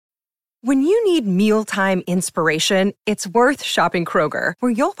When you need mealtime inspiration, it's worth shopping Kroger,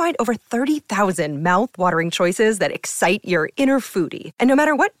 where you'll find over 30,000 mouth-watering choices that excite your inner foodie. And no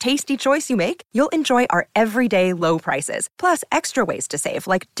matter what tasty choice you make, you'll enjoy our everyday low prices, plus extra ways to save,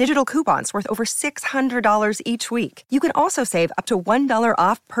 like digital coupons worth over $600 each week. You can also save up to $1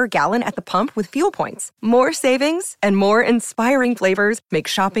 off per gallon at the pump with fuel points. More savings and more inspiring flavors make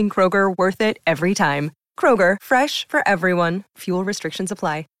shopping Kroger worth it every time. Kroger, fresh for everyone. Fuel restrictions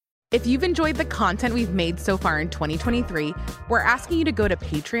apply. If you've enjoyed the content we've made so far in 2023, we're asking you to go to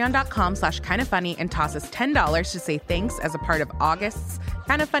patreon.com/kindafunny and toss us $10 to say thanks as a part of August's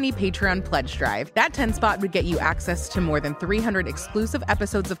Kinda Funny Patreon pledge drive. That 10 spot would get you access to more than 300 exclusive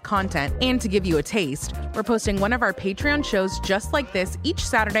episodes of content, and to give you a taste, we're posting one of our Patreon shows just like this each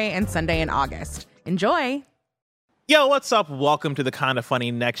Saturday and Sunday in August. Enjoy! Yo, what's up? Welcome to the Kinda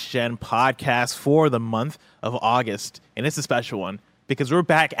Funny Next Gen podcast for the month of August, and it's a special one, because we're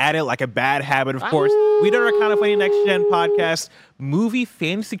back at it like a bad habit, of course. We did our Kinda Funny Next Gen podcast movie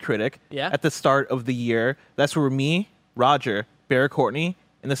fantasy critic at the start of the year. That's where me, Roger, Bear Courtney,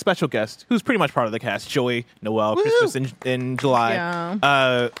 and the special guest, who's pretty much part of the cast, Joey Noel, Christmas in July.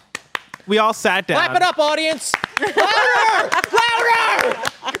 Yeah. We all sat down. Clap it up, audience! Louder!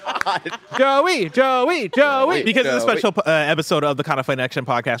 Louder! Joey! Because it's a special episode of the Kinda Funny Next Gen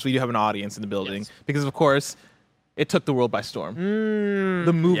podcast, we do have an audience in the building. Yes. Because, of course, it took the world by storm.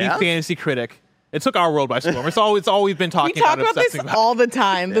 The movie fantasy critic. It took our world by storm. It's all we've been talking about. We talk about this all the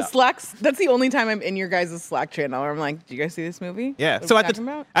time. Yeah. The Slacks. That's the only time I'm in your guys' Slack channel where I'm like, "Do you guys see this movie?" Yeah. What So are we talking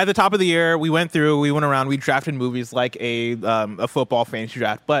about? at the top of the year, we went around, we drafted movies like a football fantasy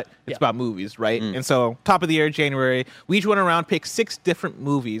draft, but it's about movies, right? And so top of the year, January, we each went around, picked 6 different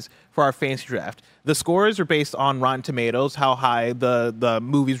movies for our fantasy draft. The scores are based on Rotten Tomatoes, how high the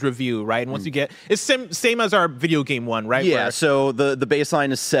movies review, right? And once you get, it's same as our video game one, right? Yeah, so the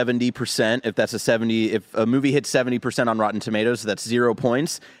baseline is 70%. If a movie hits 70% on Rotten Tomatoes, that's 0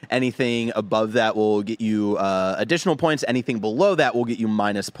 points. Anything above that will get you additional points. Anything below that will get you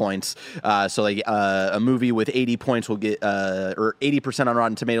minus points. So like a movie with 80 points will get, or 80% on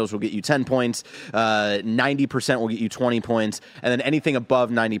Rotten Tomatoes will get you 10 points. 90% will get you 20 points. And then anything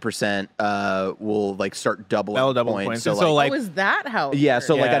above 90% will like start doubling points. So like, oh, is that how? Yeah,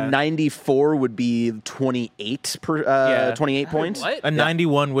 so like a 94 would be 28 points. What? A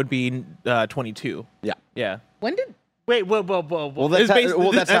 91 would be 22. Yeah. When did? Wait, whoa. Well,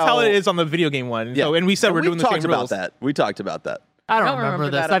 That's how it is on the video game one. Yeah. So, and we said we're doing the same rules. We talked about that. I don't remember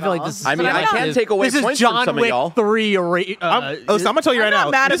this. that I at feel like all. this is... I mean, I can take away this points is from John some of Wick y'all. 3. I'm going to tell you right now,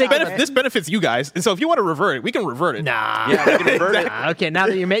 not mad about it. this benefits you guys. And so if you want to revert it, we can revert it. Nah. Yeah, we can revert it. Nah, okay, now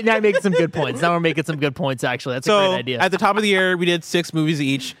you're making some good points. Now we're making some good points, actually. That's a great idea. At the top of the year, we did 6 movies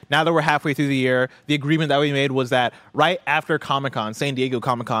each. Now that we're halfway through the year, the agreement that we made was that right after Comic-Con, San Diego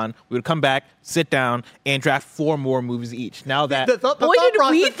Comic-Con, we would come back, sit down, and draft 4 more movies each. Now that... Boy, did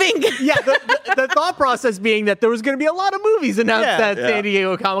we think... Yeah, the thought process being that there was going to be a lot of movies announced at San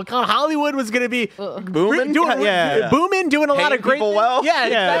Diego Comic-Con. Hollywood was going to be booming, doing a lot of great people things. well. Yeah,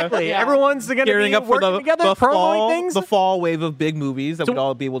 exactly. Yeah. Everyone's going to be gearing up for working together, promoting things. the fall wave of big movies that we'd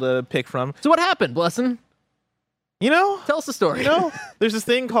all be able to pick from. So what happened, Blessin? Tell us the story. There's this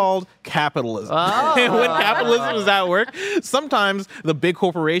thing called capitalism. Oh. And when capitalism is at work, sometimes the big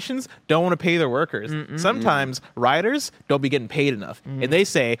corporations don't want to pay their workers. Sometimes writers don't be getting paid enough. And they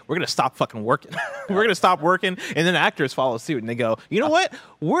say, we're going to stop fucking working. We're going to stop working. And then actors follow suit and they go, you know what?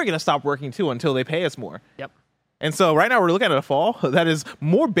 We're going to stop working too until they pay us more. Yep. And so right now we're looking at a fall that is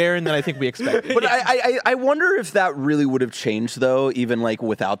more barren than I think we expected. But I wonder if that really would have changed, though, even like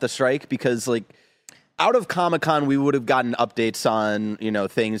without the strike, because like out of Comic-Con, we would have gotten updates on,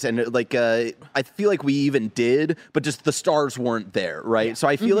 things. And like, I feel like we even did, but just the stars weren't there, right? Yeah. So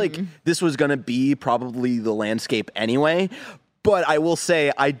I feel like this was going to be probably the landscape anyway. But I will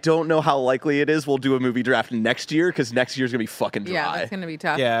say, I don't know how likely it is we'll do a movie draft next year, because next year's going to be fucking dry. Yeah, that's going to be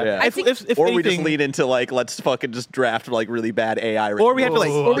tough. Yeah. I think, if or anything, we just lean into like, let's fucking just draft like really bad AI. Or we have to like,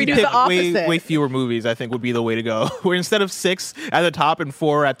 or we do pick the opposite. way fewer movies, I think would be the way to go. Where instead of 6 at the top and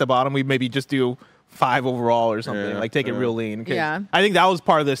 4 at the bottom, we maybe just do 5 overall or something. Like take it real lean. Yeah. I think that was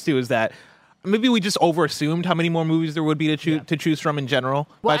part of this too, is that maybe we just overassumed how many more movies there would be to choose from in general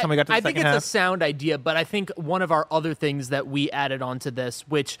by the time we got to the second half. I think it's a sound idea, but I think one of our other things that we added onto this,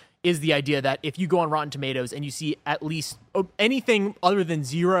 which is the idea that if you go on Rotten Tomatoes and you see at least anything other than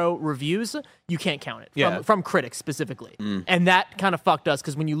 0 reviews, you can't count it from critics specifically. And that kind of fucked us,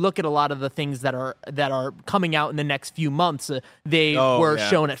 because when you look at a lot of the things that are coming out in the next few months, they were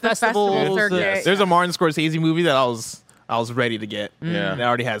shown at festivals. festival circuit. There's a Martin Scorsese movie that I was ready to get. Yeah. And it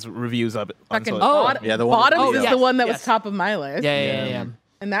already has reviews of it. Fucking the one Bottoms with is the one that was top of my list. Yeah.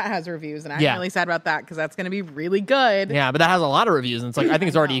 and that has reviews, and I'm Yeah. really sad about that because that's going to be really good. Yeah, but that has a lot of reviews, and it's like I think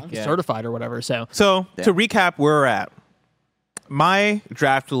it's already know. certified or whatever. So So to recap where we're at, my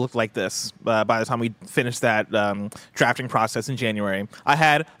draft looked like this by the time we finished that drafting process in January. I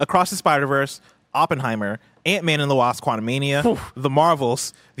had Across the Spider-Verse, Oppenheimer, Ant-Man and the Wasp: Quantumania, The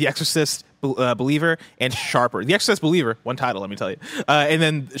Marvels, The Exorcist Believer, and Sharper. The Exorcist Believer, one title, let me tell you. And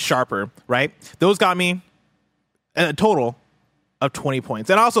then Sharper, right? Those got me a total of 20 points.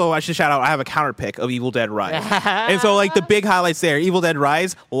 And also, I should shout out, I have a counter pick of Evil Dead Rise. And so, like, the big highlights there, Evil Dead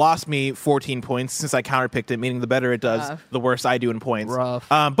Rise lost me 14 points since I counter picked it, meaning the better it does, the worse I do in points. Rough.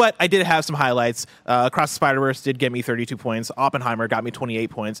 But I did have some highlights. Across the Spider-Verse did get me 32 points. Oppenheimer got me 28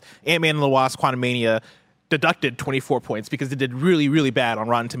 points. Ant-Man and the Wasp: Quantumania deducted 24 points because it did really, really bad on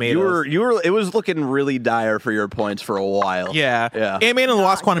Rotten Tomatoes. It was looking really dire for your points for a while. Yeah. Yeah. Ant-Man and the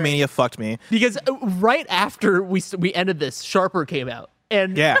Wasp: Quantumania fucked me. because right after we ended this, Sharper came out.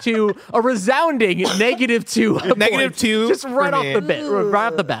 And Yeah. to a resounding -2 Negative points, 2 just right for off me. right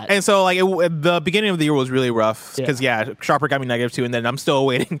off the bat. And so, like, the beginning of the year was really rough because, Sharper got me -2, and then I'm still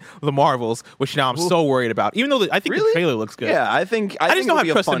awaiting the Marvels, which now I'm so worried about. Even though I think the trailer looks good. Yeah, I think I just it'll don't have be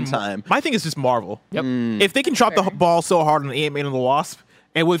a trust fun in time. My thing is just Marvel. Yep. If they can drop the ball so hard on Ant-Man and the Wasp,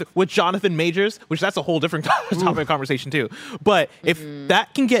 and with Jonathan Majors, which that's a whole different topic of conversation too. But if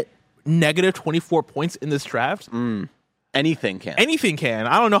that can get -24 points in this draft, Anything can. anything can.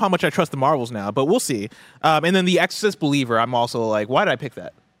 I don't know how much I trust the Marvels now, but we'll see. And then The Exorcist Believer, I'm also like, why did I pick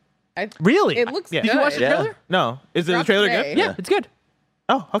that? Really? It looks Yeah. good. Did you watch the Yeah. trailer? No, is the Dropped trailer today. good? Yeah, it's good.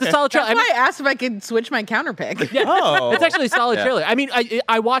 Oh, okay. It's a solid trailer. That's why I asked if I could switch my counter pick. Yeah. Oh. It's actually a solid Yeah. trailer. I mean,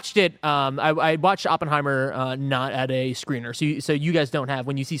 I watched it. I watched Oppenheimer not at a screener, so you guys don't have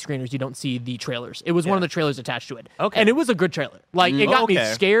when you see screeners, you don't see the trailers. It was one of the trailers attached to it. Okay. And it was a good trailer. Like it got me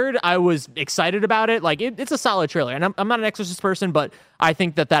Okay. scared. I was excited about it. Like it's a solid trailer. And I'm not an Exorcist person, but I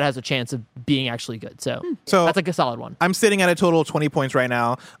think that has a chance of being actually good. So that's like a solid one. I'm sitting at a total of 20 points right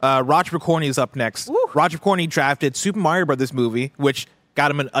now. Roger Corney is up next. Roger Corney drafted Super Mario Brothers movie, which got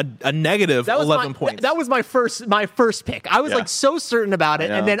him a negative That was 11 points. That was my first pick. I was Yeah. like so certain about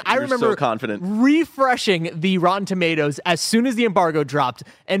it, I and know. then I You're so remember confident. refreshing the Rotten Tomatoes as soon as the embargo dropped,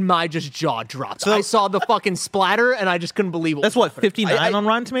 and my just jaw dropped. So- I saw the fucking splatter, and I just couldn't believe it. That's what, 59 on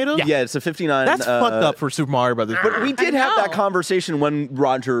Rotten Tomatoes? Yeah, it's a 59. That's fucked up for Super Mario Brothers. But we did have that know. conversation when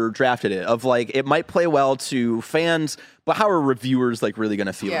Roger drafted it of like it might play well to fans, but how are reviewers like really going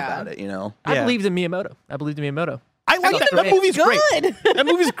to feel Yeah. about it? You know? I Yeah. believed in Miyamoto. I like that. That great. movie's great. That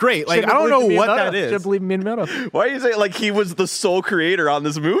movie's great. Like, I don't know what that Should is. believe in Miyamoto. Why do you say like he was the sole creator on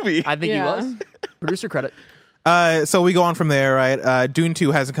this movie? I think Yeah. he was. Producer credit. So we go on from there, right? Dune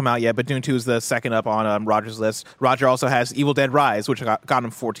 2 hasn't come out yet, but Dune 2 is the second up on Roger's list. Roger also has Evil Dead Rise, which got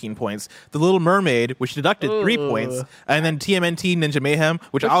him 14 points. The Little Mermaid, which deducted 3 points. And then TMNT Ninja Mayhem,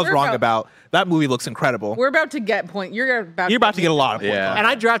 which I was we're wrong about- about. That movie looks incredible. We're about to get point. You're about to get a lot of points. Yeah. And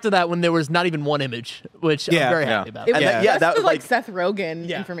I drafted that when there was not even one image, which Yeah. I'm very Yeah. happy about. It was Yeah. Yeah, that that was was like like- Seth Rogen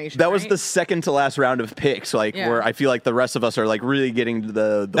information. That was right? the second to last round of picks, like Yeah. where I feel like the rest of us are like really getting to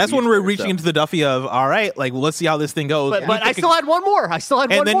the That's when weeds we're there, reaching so. into the Duffy of, all right, like, let's see how this thing goes. But I still had one more. and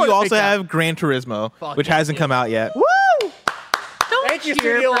then more you to also pick out. have Gran Turismo, Fuck which yeah. hasn't come out yet. Don't Thank you,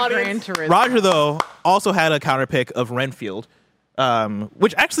 cheer studio for audience. Gran Turismo. Roger, though, also had a counter pick of Renfield,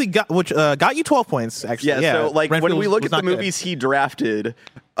 which actually got you 12 points. Actually, Yeah, so like when Renfield we look was at the not good. movies he drafted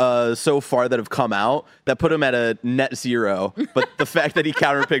so far that have come out, that put him at a net 0. But the fact that he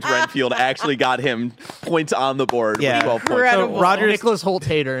counterpicked Renfield actually got him points on the board. with Yeah. 12 points. Incredible. So Roger's Nicholas Holt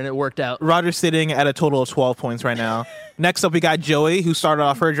hater, and it worked out. Roger's sitting at a total of 12 points right now. Next up, we got Joey, who started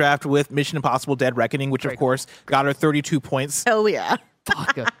off her draft with Mission Impossible: Dead Reckoning, which of course got her 32 points. Hell yeah.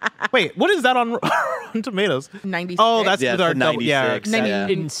 Fuck. Wait, what is that on Rotten Tomatoes? 96. Oh, that's Yeah, with it's our the double, yeah. 96. Yeah.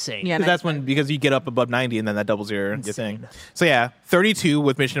 Insane. Yeah, Because that's because you get up above 90 and then that doubles your thing. So yeah, 32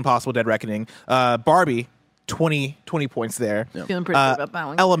 with Mission Impossible: Dead Reckoning. Barbie, 20 points there. Feeling pretty good about that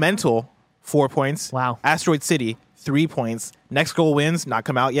one. Elemental, 4 points. Wow. Asteroid City, 3 points. Next Goal Wins, not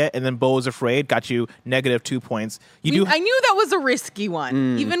come out yet. And then Beau is Afraid got you -2 points. I knew that was a risky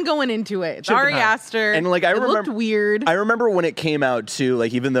one, even going into it. It's Should've Ari been high. Aster. And like I it remember, looked weird. I remember when it came out too.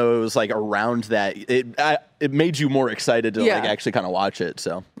 Like even though it was like around that, it made you more excited to Yeah. like actually kind of watch it.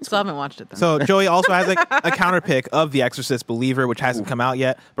 So Still haven't watched it though. So Joey also has a counter pick of The Exorcist Believer, which hasn't come out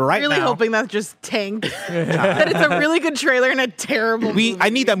yet. But right really now, hoping that's just tanked. That it's a really good trailer and a terrible movie. I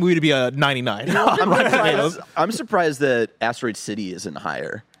need that movie to be a 99 on Rotten Tomatoes. I'm surprised that Asteroid City isn't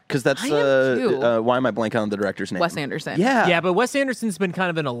higher. because that's I am too. why am I blanking on the director's name? Wes Anderson. Yeah. Yeah, but Wes Anderson's been kind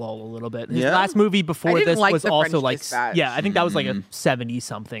of in a lull a little bit. His Yeah? last movie I before didn't this like was The also French like, Dispatch. yeah, I think that was like a 70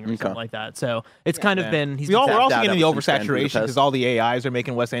 something or Okay. something like that. So it's kind of been. He's We're been also that getting the up since Grand oversaturation Budapest. because all the AIs are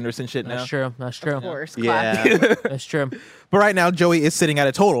making Wes Anderson shit now. That's true. That's true. Of course. Yeah. Classic. That's true. But right now, Joey is sitting at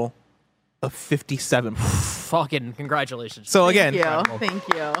a total of 57 points. Fucking congratulations. So again, Thank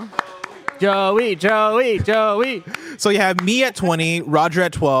you. Joey. so you have me at 20, Roger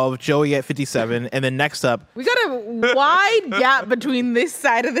at 12, Joey at 57, and then next up, We got a wide gap between this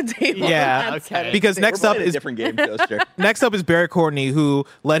side of the table. Yeah, and that side of the because table. next up Playing a is different game, Toaster. next up is Barrett Courtney, who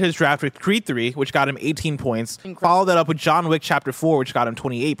led his draft with Creed 3, which got him 18 points. Followed that up with John Wick Chapter 4, which got him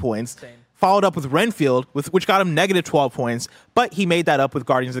 28 points. Followed up with Renfield, which got him negative 12 points, but he made that up with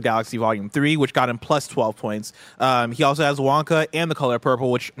Guardians of the Galaxy Volume 3, which got him plus 12 points. He also has Wonka and The Color Purple,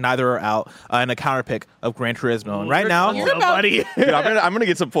 which neither are out, and a counter pick of Gran Turismo. And right now, You're about- buddy. Dude, I'm gonna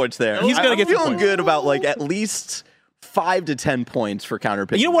get some points there. He's gonna I'm get some feeling points. good about like at least 5 to 10 points for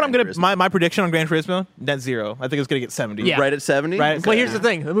counterpick. you know what I'm going to, my prediction on Gran Turismo? Net zero. I think it's going to get 70. Yeah. Right at 70. Right. Well, here's the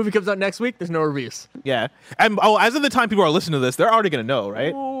thing. The movie comes out next week. There's no reviews. Yeah. And as of the time people are listening to this, they're already going to know,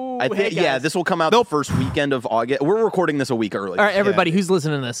 right? I think this will come out the first weekend of August. We're recording this a week early. All right, everybody who's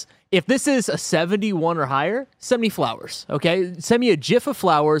listening to this, if this is a 71 or higher, send me flowers, okay? Send me a GIF of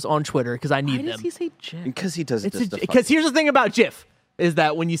flowers on Twitter because I need Why them. does he say Jim? Because he does this. Because here's the thing about GIF, is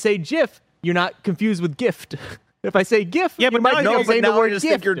that when you say GIF, you're not confused with gift. If I say GIF, Yeah, you but might now think you I'm know, saying the now I word just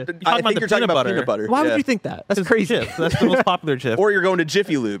gift. think you're talking I about think the you're talking peanut about butter. peanut butter. Why would Yeah. you think that? That's crazy. GIF. That's the most popular GIF. Or you're going to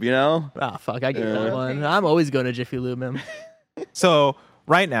Jiffy Lube, you know? Ah, fuck, I get that one. I'm always going to Jiffy Lube, man. So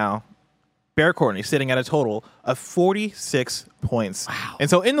right now, Barrett Courtney sitting at a total of 46 points. Wow. And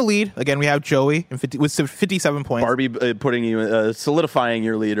so in the lead, again, we have Joey with 57 points. Barbie putting you, solidifying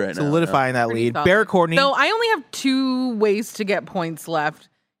your lead right now. Solidifying that Pretty lead. solid. Barrett Courtney. So I only have 2 ways to get points left.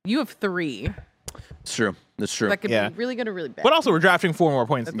 You have 3. It's true. That's true. That could Yeah. be really good or really bad. But also, we're drafting 4 more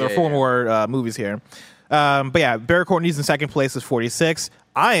points, or 4 more movies here. But yeah, Barrett Courtney's in second place with 46.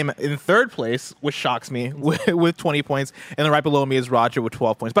 I am in third place, which shocks me, with 20 points. And then right below me is Roger with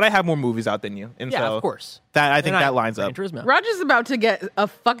 12 points. But I have more movies out than you. And Yeah, so of course. I think And that lines Gran up. Turismo. Roger's about to get a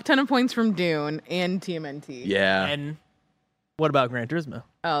fuck ton of points from Dune and TMNT. Yeah. And what about Gran Turismo?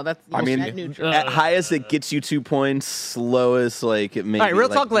 Oh, that's I mean, net neutral. at highest it gets you 2 points. Lowest, like it may All right, be real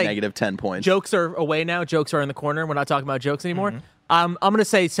like talk, like, negative 10 points. Jokes are away now. Jokes are in the corner. We're not talking about jokes anymore. I'm going to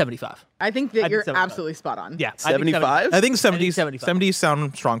say 75. I think I that think you're 75. absolutely spot on. Yeah. 75? I think 70, 75. 70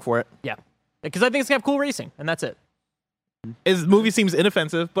 sound strong for it. Yeah. Because I think it's going to have cool racing, and that's it. His movie seems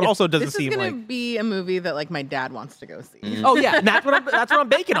inoffensive, but also doesn't This is seem gonna like... be a movie that like my dad wants to go see. Oh, yeah. And that's what I'm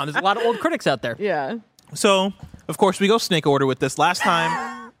banking on. There's a lot of old critics out there. Yeah. So, of course, we go snake order with this. Last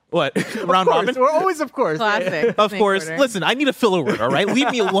time... What? Round robin? We're always, of course. Classic. Of Snake course. order. Listen, I need a filler word, all right? Leave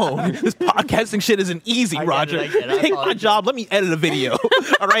me alone. This podcasting shit isn't easy, I get Roger. it, I get it. I Take my apologize. job. Let me edit a video,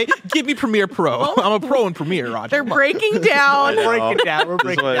 all right? Give me Premiere Pro. I'm a pro in Premiere, Roger. They're Come on. breaking down. We're breaking down. We're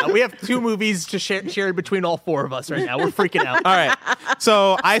breaking what- down. We have 2 movies to share between all 4 of us right now. We're freaking out. All right.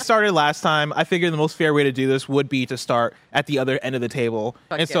 So I started last time. I figured the most fair way to do this would be to start at the other end of the table.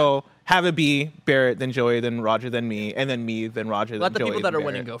 Fuck and yeah. so have it be Barrett, then Joey, then Roger, then me, and then me, then Roger, Let the then Joey. people that then are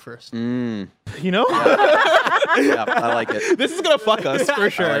winning Barrett. go first. You know? Yeah, I like it. This is going to fuck us for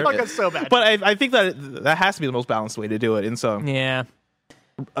sure. Fuck us so bad. But I think that has to be the most balanced way to do it. And so, yeah.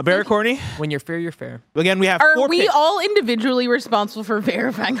 Barrett Courtney, When you're fair, you're fair. again, we have Are 4 we picks. all individually responsible for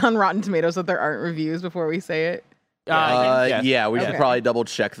verifying on Rotten Tomatoes that there aren't reviews before we say it? Yes. Yeah, we should Okay. probably double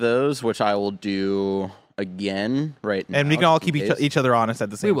check those, which I will do again right now. And we can all keep in case. each other honest at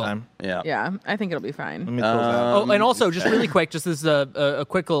the same will. time. Yeah. Yeah, I think it'll be Let fine. me close out. Oh, and also, just really quick, just as a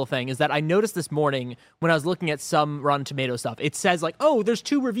quick little thing, is that I noticed this morning when I was looking at some Rotten Tomato stuff, it says like, oh, there's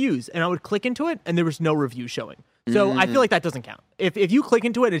 2 reviews, and I would click into it, and there was no review showing. So I feel like that doesn't count. If you click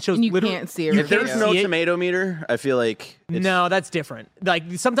into it, it shows And you literally can't see a you review. can't There's no see it. tomato meter. I feel like it's, No, that's different. Like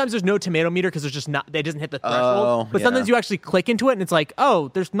sometimes there's no tomato meter because there's just not. It doesn't hit the threshold. Oh, but yeah. sometimes you actually click into it and it's like, oh,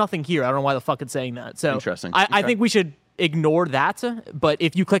 there's nothing here. I don't know why the fuck it's saying that. So Interesting. I Okay. think we should ignore that. But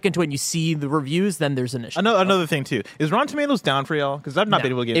if you click into it and you see the reviews, then there's an issue. Another thing too is Rotten Tomatoes down for y'all because I've not No.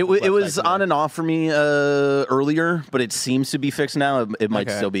 been able to get. It into the was website on and off for me earlier, but it seems to be fixed now. It might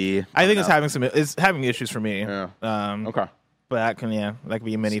Okay. still be. I think it's having issues for me. Yeah. Um, Okay, but that can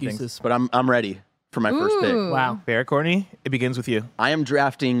be many things. Excuses. but I'm ready for my first pick. Ooh. Wow. Barrett Courtney, it begins with you. I am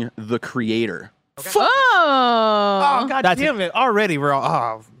drafting The Creator. Oh, Oh, God That's damn it. Already we're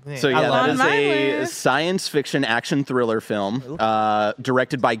all, man. So yeah, love that is my a list. science fiction action thriller film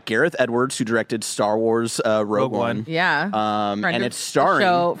directed by Gareth Edwards, who directed Star Wars Rogue One. Yeah. And of it's the starring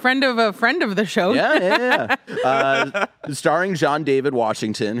show. Friend of the show. yeah. Starring John David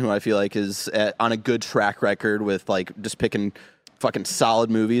Washington, who I feel like is on a good track record with like just picking fucking solid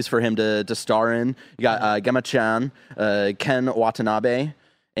movies for him to star in. You got Gemma Chan, Ken Watanabe.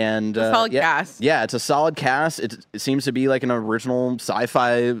 And solid cast. Yeah, it's a solid cast. It seems to be like an original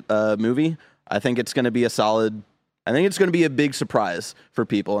sci-fi movie. I think it's going to be a big surprise for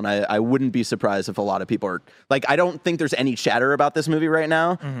people, and I wouldn't be surprised if a lot of people are like, I don't think there's any chatter about this movie right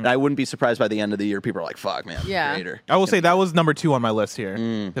now, and I wouldn't be surprised by the end of the year people are like, fuck, man, Yeah. creator. I will say that was number 2 on my list here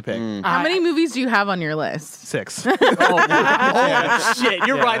to pick. How many movies do you have on your list? 6. Oh, shit.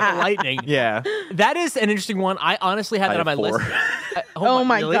 You're riding the lightning. Yeah. That is an interesting one. I honestly had that on my have 4. list. Oh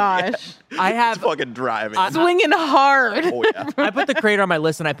my really? gosh. I have. Fucking driving. Swinging hard. Oh yeah. I put the creator on my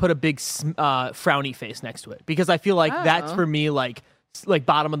list and I put a big frowny face next to it because I feel like that's for me like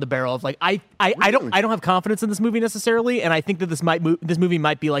bottom of the barrel of like I don't have confidence in this movie necessarily, and I think that this movie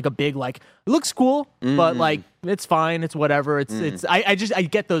might be like a big like it looks cool but like it's fine, it's whatever, it's I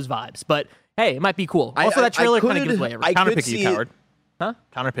get those vibes, but hey, it might be cool. Also, that trailer kind of gives away everything. Counterpick you, coward. Huh?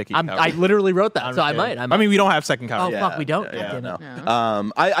 Counterpick you, I coward. literally wrote that, so I might. I mean, we don't have second counter. Oh fuck, we don't. Yeah, God damn it.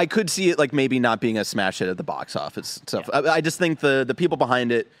 no. I could see it like maybe not being a smash hit at the box office and stuff. I just think the people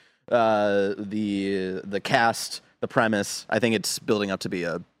behind it, the cast, the premise, I think it's building up to be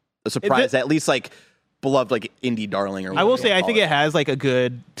a surprise. At least like beloved like indie darling or. I will say, I think it has like a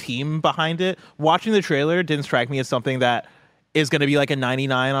good team behind it. Watching the trailer didn't strike me as something that is going to be like a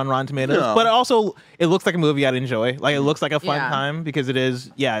 99 on Rotten Tomatoes, No. but also it looks like a movie I'd enjoy. Like it looks like a fun Yeah. time because it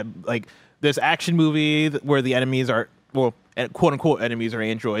is, like this action movie where the enemies are, well, quote unquote enemies are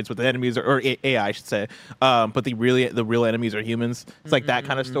androids, but the enemies are, or AI, I should say. But the real enemies are humans. It's like that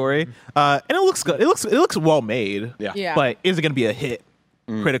kind of story, and it looks good. It looks well made. Yeah. But is it going to be a hit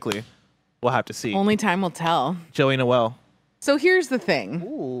critically? We'll have to see. Only time will tell. Joey Noelle. So here's the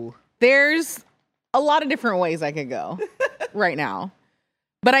thing. There's a lot of different ways I could go right now.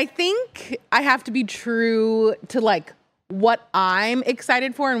 But I think I have to be true to like what I'm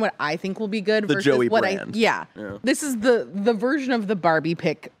excited for and what I think will be good The versus Joey what brand. Yeah. This is the version of the Barbie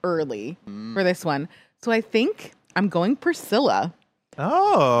pick early for this one. So I think I'm going Priscilla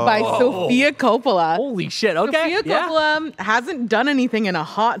Oh. by Sofia Coppola. Holy shit. Okay. Sofia Yeah. Coppola hasn't done anything in a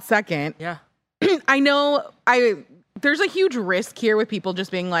hot second. Yeah. I know there's a huge risk here with people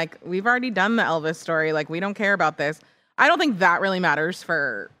just being like, we've already done the Elvis story. Like, we don't care about this. I don't think that really matters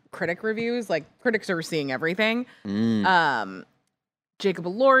for critic reviews. Like, critics are seeing everything. Jacob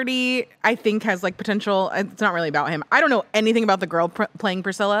Elordi, I think, has like potential. It's not really about him. I don't know anything about the girl playing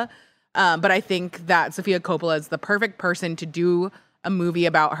Priscilla, but I think that Sofia Coppola is the perfect person to do a movie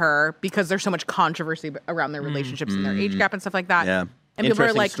about her because there's so much controversy around their relationships and their age gap and stuff like that. Yeah. And people are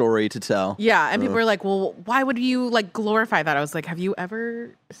Interesting like, story to tell. yeah, and people are like, well, why would you like glorify that? I was like, have you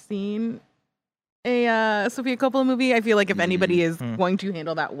ever seen a Sofia Coppola movie? I feel like if anybody is going to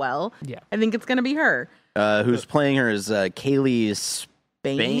handle that well, Yeah. I think it's going to be her. Who's playing her is Kaylee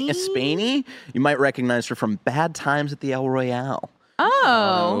Spaney. You might recognize her from Bad Times at the El Royale.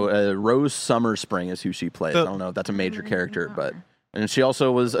 Oh, Rose Summerspring is who she plays. I don't know if that's a major character, but and she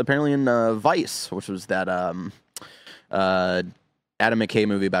also was apparently in Vice, which was that Adam McKay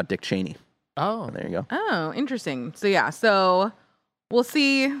movie about Dick Cheney. Oh. There you go. oh, interesting. So yeah, so we'll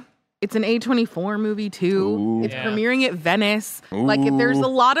see. It's an A24 movie too. Ooh. It's Yeah. premiering at Venice. Like, there's a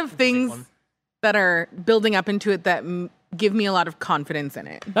lot of things one. that are building up into it that give me a lot of confidence in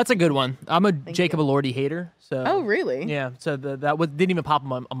it. That's a good one. I'm a Jacob Elordi hater. So. Oh, really? Yeah. So didn't even pop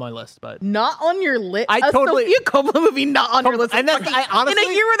on my list, but. Not on your list. I totally- Sofia Coppola movie not on your list. And that's- Fucking- I honestly- in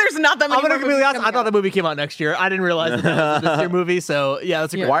a year where there's not that many. I'm gonna more be movies honest. I coming thought the out. movie came out next year. I didn't realize that was a this year movie. So yeah,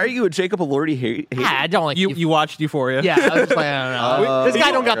 that's a great. Why are you a Jacob Elordi hater? I don't like You watched Euphoria? Yeah, I was just like, I don't know. This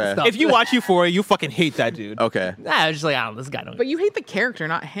guy don't got the okay. stuff. If you watch Euphoria, you fucking hate that dude. Okay. I was just like, I don't know. This guy don't. But you hate the character,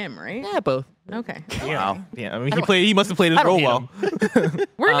 not him, right? Yeah, both. Okay. Wow. Yeah, I mean, he must have played his I don't role hate well. him.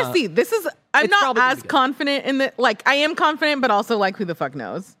 We're gonna see. This is. I'm it's not probably gonna as be good. confident in the. Like, I am confident, but also like, who the fuck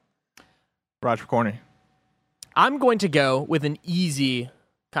knows? Roger Corney. I'm going to go with an easy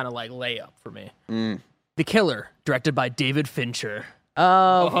kind of like layup for me. The Killer, directed by David Fincher.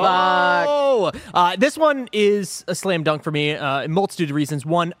 Oh fuck! This one is a slam dunk for me. A multitude of reasons.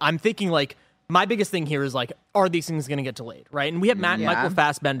 One, I'm thinking like my biggest thing here is like, are these things going to get delayed, right? And we have Michael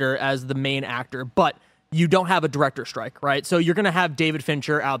Fassbender as the main actor, but you don't have a director strike, right? So you're going to have David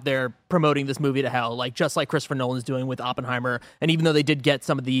Fincher out there promoting this movie to hell, like just like Christopher Nolan's doing with Oppenheimer. And even though they did get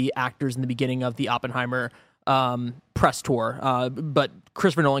some of the actors in the beginning of the Oppenheimer press tour, but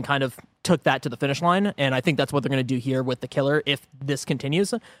Christopher Nolan kind of took that to the finish line, and I think that's what they're going to do here with The Killer if this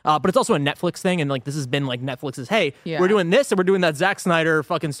continues. But it's also a Netflix thing, and like this has been like Netflix's, hey, we're doing this, and we're doing that Zack Snyder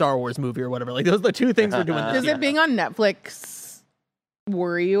fucking Star Wars movie or whatever. Like those are the two things we're doing. Does it being on Netflix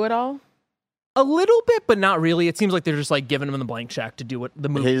worry you at all? A little bit, but not really. It seems like they're just like giving him the blank check to do what the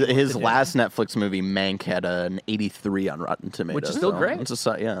movie. His last Netflix movie, Mank, had an 83 on Rotten Tomatoes, which is still great. It's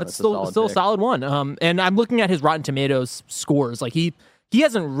a, that's still a solid one. And I'm looking at his Rotten Tomatoes scores. Like he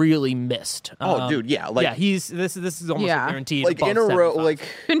hasn't really missed. Dude, yeah, like he's this is almost guaranteed. Like in a row, 75. like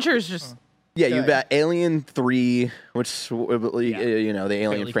Fincher's just. Yeah, you've got Alien 3, which, you know, the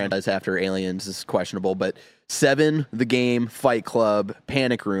Alien franchise after Aliens is questionable, but 7, The Game, Fight Club,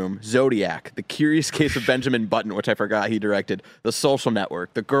 Panic Room, Zodiac, The Curious Case of Benjamin Button, which I forgot he directed, The Social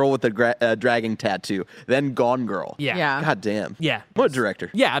Network, The Girl with the Dragon Tattoo, then Gone Girl. Yeah. God damn. Yeah. What a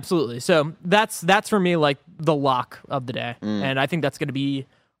director. Yeah, absolutely. So that's for me, like, the lock of the day. And I think that's going to be,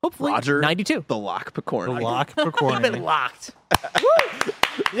 hopefully, Roger 92. The Lock Picorni. The Lock Picorni. Been locked.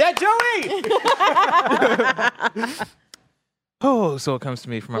 Yeah, Joey! Oh, so it comes to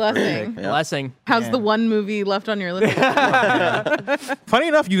me from my first Blessing. pick. Blessing. How's the one movie left on your list? Funny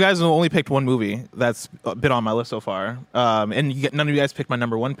enough, you guys only picked one movie that's been on my list so far. And none of you guys picked my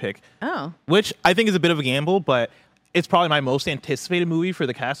number one pick. Oh. Which I think is a bit of a gamble, but it's probably my most anticipated movie for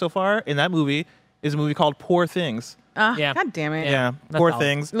the cast so far. And that movie is a movie called Poor Things. Yeah. God damn it. Yeah, that's Poor valid.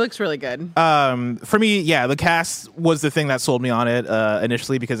 Things. It looks really good. For me, yeah, the cast was the thing that sold me on it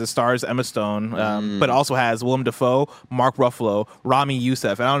initially because it stars Emma Stone, but also has Willem Dafoe, Mark Ruffalo, Rami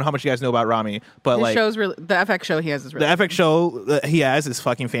Youssef. And I don't know how much you guys know about Rami, but His like show's really, the FX show he has is really the FX show that he has is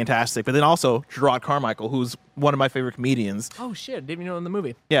fucking fantastic. But then also Gerard Carmichael, who's one of my favorite comedians. Oh, shit. Didn't even know in the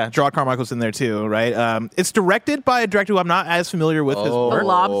movie. Yeah, Gerard Carmichael's in there too, right? It's directed by a director who I'm not as familiar with his The work.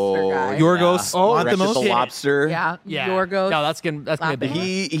 Lobster guy. Yorgos Directed Lanthimos. The Lobster. Yeah. Yeah. Yorgos. No, that's gonna be a big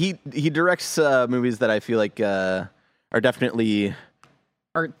one. He directs movies that I feel like are definitely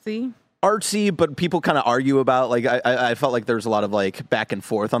Artsy. artsy, but people kind of argue about. Like I felt like there was a lot of like back and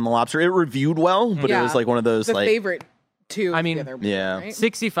forth on The Lobster. It reviewed well, but it was like one of those the like favorite two. I mean, together, yeah. right?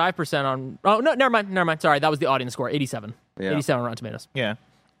 65% on. Oh, no, never mind. Sorry, that was the audience score. 87. Yeah. 87 on Rotten Tomatoes. Yeah.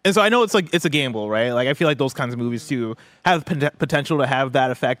 And so I know it's a gamble, right? Like I feel like those kinds of movies too have potential to have that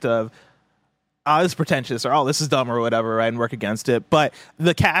effect of, oh, this is pretentious, or oh, this is dumb, or whatever, right, and work against it. But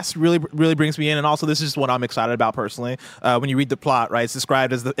the cast really brings me in, and also this is just what I'm excited about personally. When you read the plot, right, it's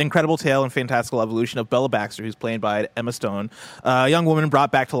described as the incredible tale and fantastical evolution of Bella Baxter, who's played by Emma Stone, a young woman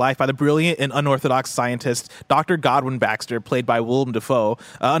brought back to life by the brilliant and unorthodox scientist Dr. Godwin Baxter, played by Willem Dafoe.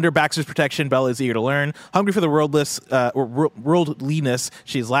 Under Baxter's protection, Bella is eager to learn. Hungry for the worldliness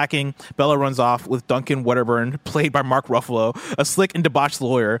she is lacking, Bella runs off with Duncan Wedderburn, played by Mark Ruffalo, a slick and debauched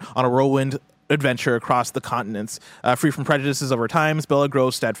lawyer, on a whirlwind adventure across the continents. Free from prejudices of her times, Bella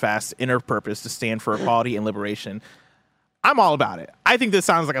grows steadfast in her purpose to stand for equality and liberation. I'm all about it. I think this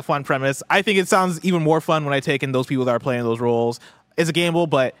sounds like a fun premise. I think it sounds even more fun when I take in those people that are playing those roles. It's a gamble,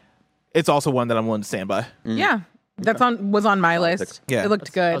 but it's also one that I'm willing to stand by. Yeah. Was on my list. Yeah. It looked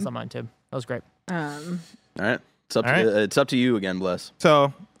That good. was on mine, too. That was great. All right. It's up All right. it's up to you again, Bless.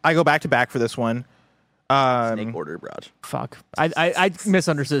 So I go back to back for this one. Snake order, Raj. Fuck. I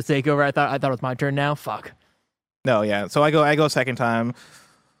misunderstood the takeover. I thought it was my turn now. Fuck. No, yeah. So I go second time.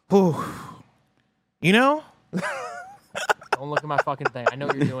 Whew. You know? Don't look at my fucking thing. I know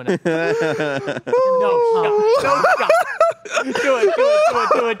you're doing it. No, stop. Do it.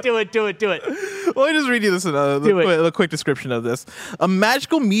 Well, let me just read you this the quick description of this. A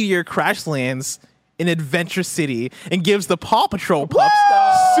magical meteor crash lands in Adventure City and gives the Paw Patrol pups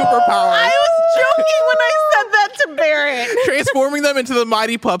superpowers, I was joking when I said that to Barrett. transforming them into the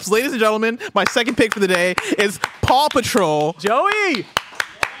mighty pups. Ladies and gentlemen, my second pick for the day is Paw Patrol. Joey,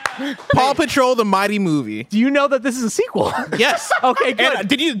 Paw Patrol, the Mighty Movie. do you know that this is a sequel? Yes. Okay,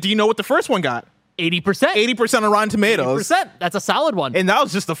 good. And do you know what the first one got? 80%. 80% on Rotten Tomatoes. 80%. That's a solid one. And that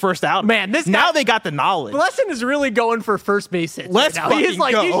was just the first outing. Man, this now guy- they got the knowledge. Blessin is really going for first base hits. Let's right now. He's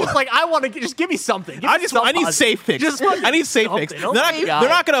fucking go. just like, I want to just give me something. Give me I need some safe picks. Just fucking I need safe something. picks. Oh They're my God.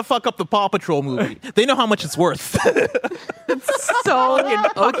 not gonna fuck up the Paw Patrol movie. They know how much it's worth. So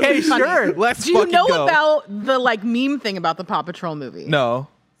Okay, sure. Let's do you fucking know go. about the like meme thing about the Paw Patrol movie? No.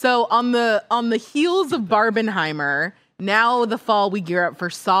 So on the heels of Barbenheimer, now the fall we gear up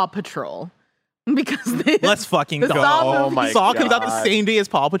for Saw Patrol. Because Let's fucking the go. Saw Oh movie- my Saw comes out the God. same day as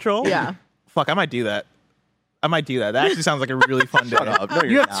Paw Patrol? Yeah. Fuck, I might do that. I might do that. That actually sounds like a really fun day. Shut up. No, You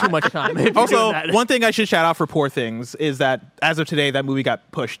you're have not. too much time. if you're Also, doing that. one thing I should shout out for Poor Things is that as of today, that movie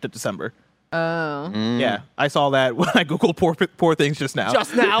got pushed to December. Oh. Yeah, I saw that when I googled Poor Things just now.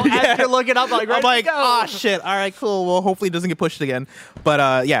 Just now, as you're looking up, like, I'm like, oh shit. All right, cool. Well, hopefully it doesn't get pushed again.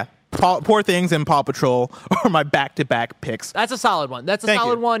 But yeah, Poor Things and Paw Patrol are my back-to-back picks. That's a solid one. That's a Thank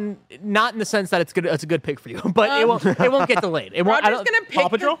solid you. one. Not in the sense that it's good. It's a good pick for you, but it won't get delayed. It won't. I Roger's don't- gonna Paw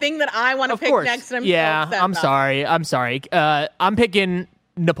pick Patrol? the thing that I want to Of pick course. next. And I'm yeah, so upset I'm about sorry. I'm sorry. I'm picking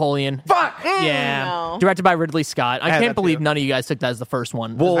Napoleon. Fuck. Yeah, No. directed by Ridley Scott. I had can't that believe too. none of you guys took that as the first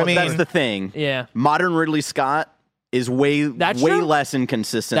one. Well, I mean- that's the thing. Yeah. Modern Ridley Scott is way That's way true. less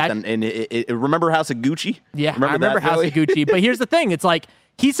inconsistent That- than remember House of Gucci? Yeah, I remember that, House Joey? of Gucci. But here's the thing: it's like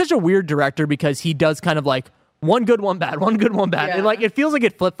he's such a weird director because he does kind of like one good, one bad, one good, one bad, Yeah. and like it feels like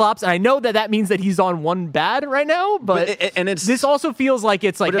it flip flops. And I know that means that he's on one bad right now, but and it's this also feels like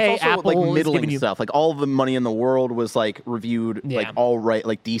it's like, but hey, it's also Apple like is middling giving you. stuff. Like all of the money in the world was like reviewed like Yeah. all right,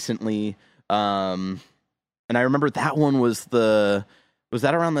 like decently. And I remember that one was that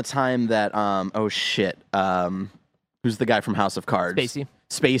around the time that who's the guy from House of Cards?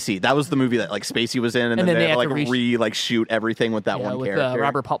 Spacey. That was the movie that like Spacey was in, and then they had to like shoot everything with that Yeah, one with character.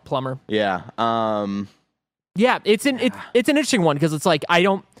 Robert Plummer. Yeah. Yeah, it's an interesting one because it's like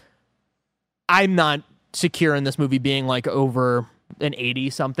I'm not secure in this movie being like over an 80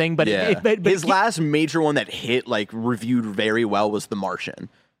 something, but yeah. but His last major one that hit like reviewed very well was The Martian,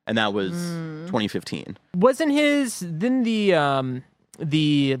 and that was 2015. wasn't his then the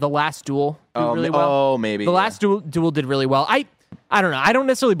Last Duel do really well? Oh, maybe The yeah. Last Duel did really well. I don't know. I don't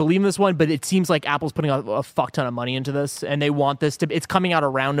necessarily believe in this one, but it seems like Apple's putting a fuck ton of money into this, and they want this to. It's coming out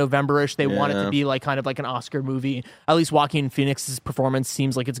around November-ish. They want it to Yeah. be like kind of like an Oscar movie. At least Joaquin Phoenix's performance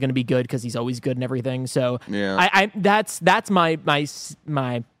seems like it's going to be good because he's always good and everything. So Yeah. that's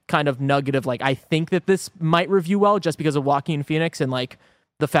my kind of nugget of like I think that this might review well just because of Joaquin Phoenix and like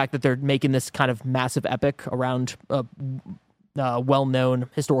the fact that they're making this kind of massive epic around a well-known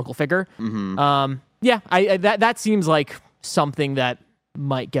historical figure. Yeah, that seems like something that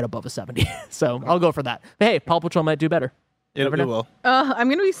might get above a 70. So I'll go for that. But hey, Paw Patrol might do better. It Never know. will. I'm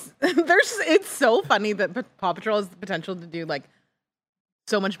gonna be. It's so funny that Paw Patrol has the potential to do like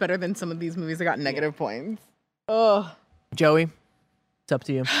so much better than some of these movies that got negative points. Oh, Joey, it's up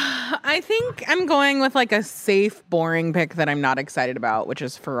to you. I think I'm going with like a safe, boring pick that I'm not excited about, which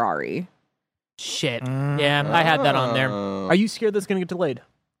is Ferrari. Shit. Yeah, I had that on there. Are you scared that's going to get delayed?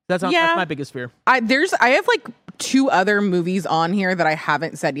 That's my biggest fear. I have like 2 other movies on here that I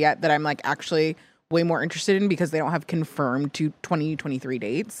haven't said yet that I'm like actually way more interested in because they don't have confirmed 2023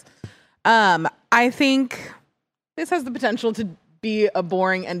 dates. I think this has the potential to be a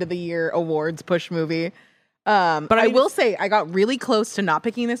boring end of the year awards push movie. But I will say I got really close to not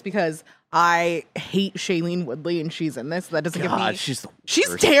picking this because I hate Shailene Woodley and she's in this. So that doesn't give me. she's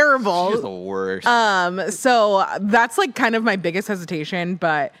She's terrible. She's the worst. So that's like kind of my biggest hesitation,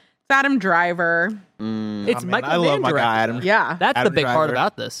 but it's Adam Driver. It's Michael I love Mann my directed guy it. Adam. Yeah. That's the Adam big part Driver.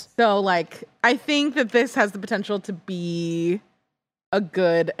 about this. So like I think that this has the potential to be a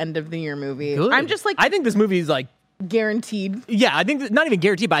good end of the year movie. Good. I'm just like I think this movie is like guaranteed. yeah, I think not even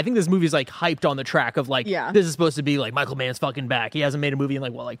guaranteed, but I think this movie's like hyped on the track of like Yeah. this is supposed to be like Michael Mann's fucking back. He hasn't made a movie in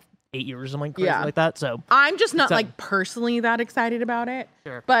like 8 years or something crazy Yeah. like that. So I'm just not So- like personally that excited about it.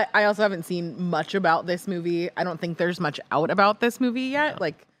 Sure. But I also haven't seen much about this movie. I don't think there's much out about this movie yet.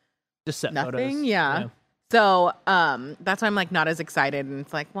 Like just set nothing. photos. Yeah. So that's why I'm like not as excited, and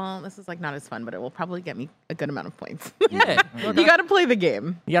it's like, well, this is like not as fun, but it will probably get me a good amount of points. Yeah. You got to play the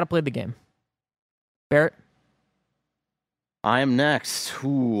game. You got to play the game. Barrett, I am next.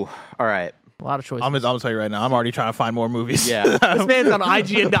 Ooh. All right. a lot of choices. I'm gonna tell you right now. I'm already trying to find more movies. Yeah. This man's on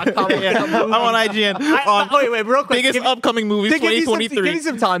IGN.com. I'm on IGN. on wait, real quick. biggest upcoming movies To give you 2023.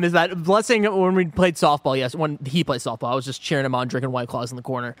 some time is that Blessing when we played softball, when he played softball, I was just cheering him on, drinking White Claws in the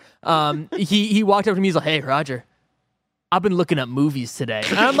corner. He walked up to me, he's like, "Hey, Roger, I've been looking up movies today."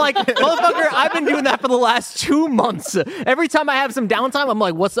 And I'm like, "Motherfucker, I've been doing that for the last 2 months. Every time I have some downtime, I'm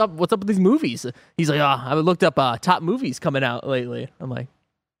like, what's up with these movies?" He's like, I've looked up top movies coming out lately. I'm like,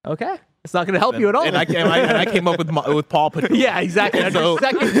 okay. It's not going to help you at all. And I came up with Paw Patrol. yeah, exactly. That's your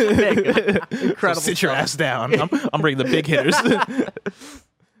second pick. So Incredible. sit your stuff. ass down. I'm bringing the big hitters.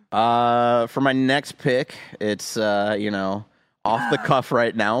 For my next pick, it's off the cuff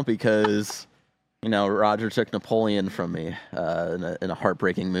right now because Roger took Napoleon from me in a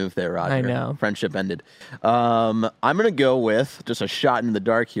heartbreaking move there, Roger. I know. Friendship ended. I'm gonna go with just a shot in the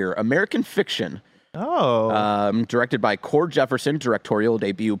dark here. American Fiction. Directed by Cord Jefferson, directorial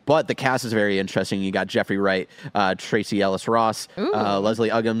debut, but the cast is very interesting. You got Jeffrey Wright, Tracy Ellis Ross, Leslie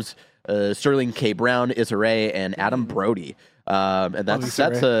Uggams, Sterling K. Brown, Issa Rae, and Adam Brody. And that's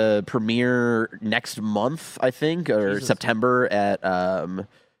set to premiere next month, I think, or September at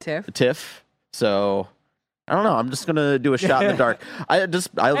TIFF. So I don't know. I'm just gonna do a shot in the dark. I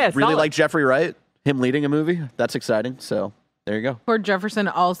really like Jeffrey Wright. Him leading a movie, that's exciting. So there you go. Ford Jefferson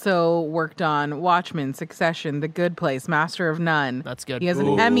also worked on Watchmen, Succession, The Good Place, Master of None. That's good. He has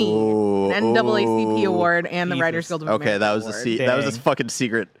an Emmy, an NAACP award, and the Writers Guild of America. Okay, that was that was a fucking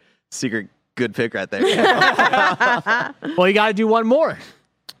secret good pick right there. Well, you got to do one more.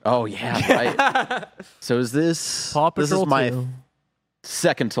 Oh yeah, right. So is this Paw Patrol this is my 2.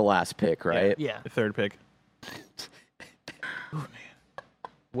 second to last pick, right? Yeah. The third pick. Oh man.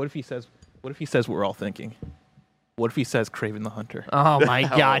 What if he says what we're all thinking? What if he says Kraven the Hunter? Oh my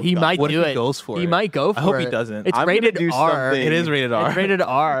God, he might What do if he it. goes for He it? might go for it. I hope he doesn't. It's I'm gonna rated do R. something. It is rated R. It's rated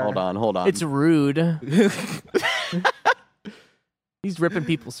R. Hold on. It's rude. He's ripping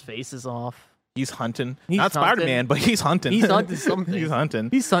people's faces off. He's hunting. He's Not hunting. Spider-Man, but he's hunting. He's hunting something. He's hunting.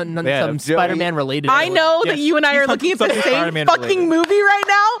 He's hunting on Yeah, some Joey, Spider-Man related. I know that Yes, you and I he's are looking at the something same Spider-Man fucking related. movie right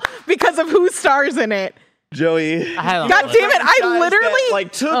now because of who stars in it. Joey. God damn it! I Guys literally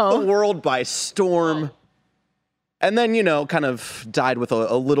that, took the world by storm, and then kind of died with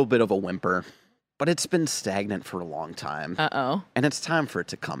a little bit of a whimper. But it's been stagnant for a long time, and it's time for it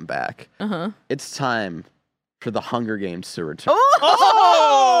to come back. It's time for the Hunger Games to return.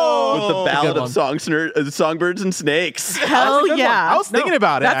 With the Ballad of Songbirds and Snakes. Hell yeah! I was thinking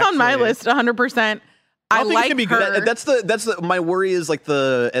about it. That's on my actually. list 100%. I think it's like gonna be her. good. That's my worry is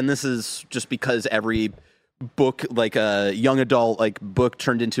and this is just because every book, like a young adult book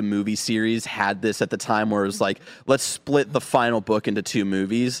turned into movie series, had this at the time where it was like, let's split the final book into 2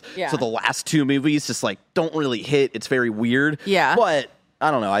 movies. Yeah. So the last 2 movies just don't really hit. It's very weird. Yeah. But I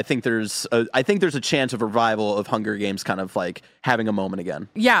don't know. I think there's a chance of revival of Hunger Games kind of having a moment again.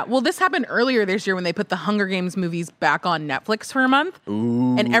 Yeah, well, this happened earlier this year when they put the Hunger Games movies back on Netflix for a month.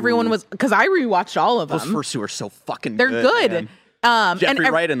 Ooh. And everyone was, because I rewatched all of them. Those first 2 are so fucking They're good. man.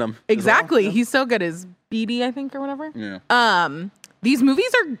 Jeffrey Wright in them. Exactly. He's so good as BD, I think, or whatever. Yeah. These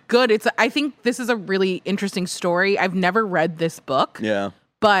movies are good. I think this is a really interesting story. I've never read this book. Yeah.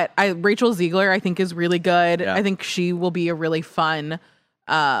 But Rachel Ziegler, I think, is really good. Yeah. I think she will be a really fun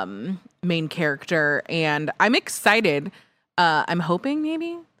main character. And I'm excited. I'm hoping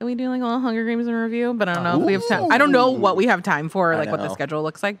maybe that we do a little Hunger Games in review, but I don't know if we have time. I don't know what we have time for, what the schedule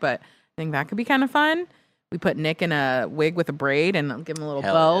looks like, but I think that could be kind of fun. We put Nick in a wig with a braid and I'll give him a little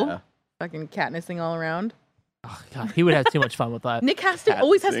bow. Yeah. Fucking Katnissing all around. Oh, God, he would have too much fun with that. Nick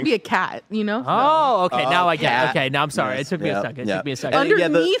always has to be a cat, Oh, okay. Now I get it. cat. Okay, now I'm sorry. Yes. It took me a Yeah. second. Yeah. It took me a second. And- yeah,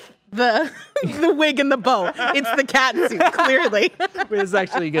 Underneath the wig and the bow, it's the cat suit, clearly. It's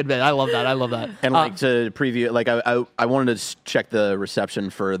actually a good bit. I love that. And to preview, I wanted to check the reception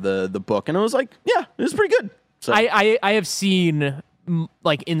for the book, and it was it was pretty good. So I have seen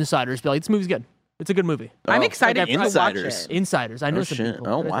insiders be like, this movie's good. It's a good movie. I'm excited to watch Insiders. it. Insiders. I know some shit. people.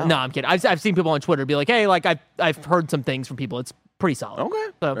 Oh, wow. No, I'm kidding. I've seen people on Twitter be like, hey, I've heard some things from people. It's pretty solid. Okay.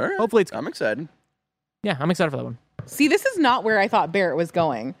 So All right. hopefully it's I'm excited. yeah, I'm excited for that one. See, this is not where I thought Barrett was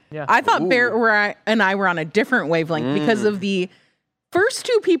going. Yeah. I thought Barrett and I were on a different wavelength because of the first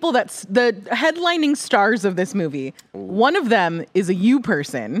 2 people that's the headlining stars of this movie. One of them is a you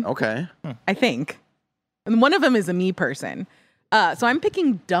person, Okay. I think. And one of them is a me person. So I'm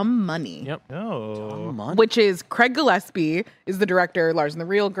picking Dumb Money. Yep. Oh. Which is Craig Gillespie is the director, Lars and the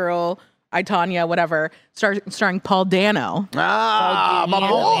Real Girl, I, Tonya, whatever, starring Paul Dano Ah, my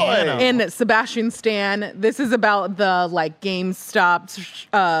boy. and Sebastian Stan. This is about the GameStop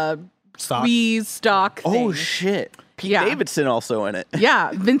squeeze stock thing. Oh shit. Pete Yeah. Davidson also in it. Yeah,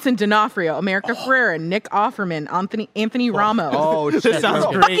 Vincent D'Onofrio, America Ferrera, Nick Offerman, Anthony Ramos. Oh shit. This sounds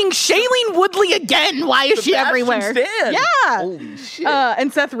great. Fucking Shailene Woodley again. Why is she Sebastian everywhere? Stan. Yeah. Holy shit.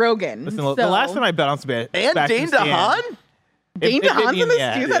 And Seth Rogen. Listen, the last time I bet on Sebastian and Dane DeHaan? Dane DeHaan's in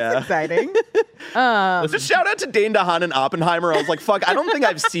this too. That's yeah. exciting. Just shout out to Dane DeHaan and Oppenheimer. I was like, fuck, I don't think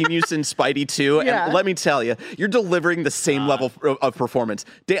I've seen you since Spidey 2. Yeah. And let me tell you, you're delivering the same level of performance.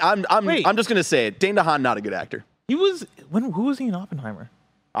 I'm just going to say it. Dane DeHaan, not a good actor. He was who was he in Oppenheimer?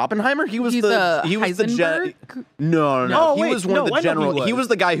 Oppenheimer? He was He's the Heisenberg? No. Oh, he wait, was one no, of the I know general. he He was. was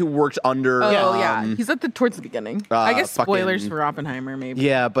the guy who worked under. Oh yeah, he's at towards the beginning. I guess spoilers fucking- for Oppenheimer, maybe.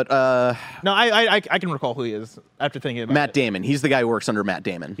 Yeah, but No, I can recall who he is after thinking about Matt it. Damon. He's the guy who works under Matt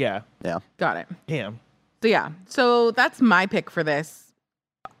Damon. Yeah. Yeah. Got it. Damn. So yeah, so that's my pick for this.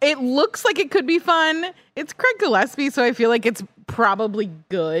 It looks like it could be fun. It's Craig Gillespie, so I feel like it's probably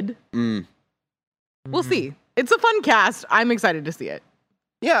good. We'll see. It's a fun cast. I'm excited to see it.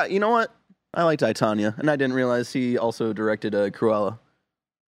 Yeah, you know what? I liked I, Tonya, and I didn't realize he also directed Cruella.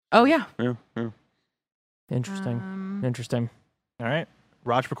 Oh yeah. Interesting. Interesting. All right.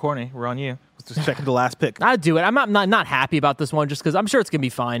 Raj Pakorni, we're on you. Let's just check the last pick. I'd do it. I'm not happy about this one just because I'm sure it's gonna be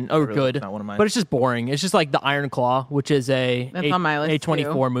fine or Really, good. not one of mine. But it's just boring. It's just like the Iron Claw, which is That's on my list,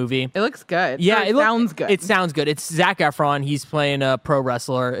 A24 movie. It looks good. Yeah, Or it sounds good. It sounds good. It's Zac Efron. He's playing a pro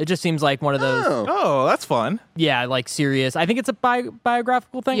wrestler. It just seems like one of those. Oh, that's fun. Yeah, like serious. I think it's a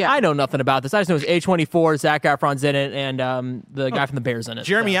biographical thing. Yeah. I know nothing about this. I just know it's A24. Zac Efron's in it, and the guy from The Bear's in it.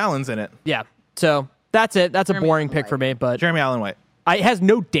 Jeremy so. Allen's in it. Yeah. So that's it. That's a Jeremy boring Allen pick for me, but Jeremy Allen White. it has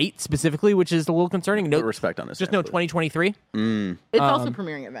no date specifically, which is a little concerning. No Put respect on this. just no 2023. It's also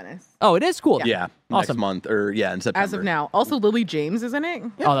premiering at Venice Oh, it is cool. Yeah, next Awesome. month or in September. as of now. Also, Lily James is in it.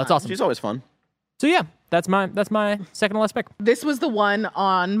 Oh, that's awesome. She's always fun. So yeah, that's my second to last pick. This was the one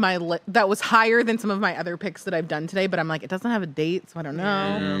on my list that was higher than some of my other picks that I've done today, but I'm like, it doesn't have a date, so I don't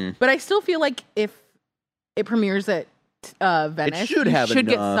know. But I still feel like if it premieres at Venice, should you have should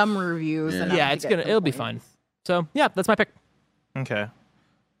get enough. some reviews. Yeah. enough Yeah, to get some it'll be points. fine. So yeah, that's my pick. Okay.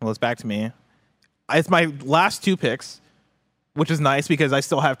 Well, it's back to me. It's my last two picks, which is nice because I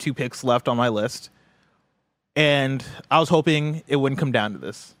still have two picks left on my list. And I was hoping it wouldn't come down to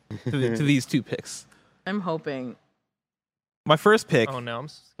this, to these two picks. I'm hoping My first pick, Oh no, I'm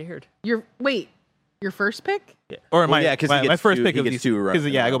scared. your first pick. or Well, yeah, 'cause he my gets first two- pick he of gets these two right 'cause,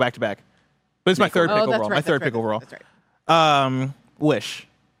 yeah, now. I go back to back. But it's my third pick Oh, overall. My third pick overall. Wish.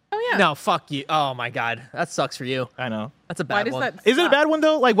 Oh yeah. No, fuck you. Oh my god, that sucks for you. I know. That's a Why bad does one. that? Is it a suck? bad one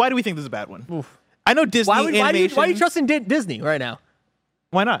though? Like, why do we think this is a bad one? I know Disney animation. Why are you trusting Disney right now?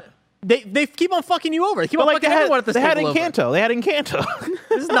 Why not? They keep on fucking you over. They keep on But like fucking everyone at this they had table over. Encanto. They had Encanto.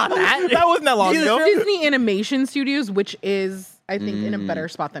 This is not that. That wasn't that long ago. Disney Animation Studios, which is I think in a better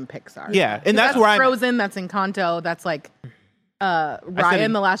spot than Pixar. Yeah, and that's where I'm. Frozen. That's Encanto. That's like Raya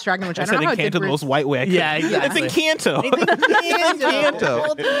and the Last Dragon, which I, I don't said know how it Encanto did the for most white way I could. Yeah, exactly. It's Encanto.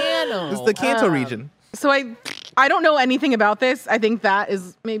 Encanto. It's the Kanto region. So I don't know anything about this. I think that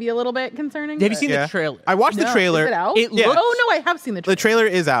is maybe a little bit concerning. Have you but- seen Yeah. the trailer? I watched No, the trailer. Is it out? It Yeah. looks- Oh no, I have seen the The trailer. trailer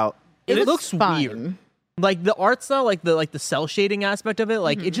is out. It It's looks fine. weird. Like the art style, like the cell shading aspect of it,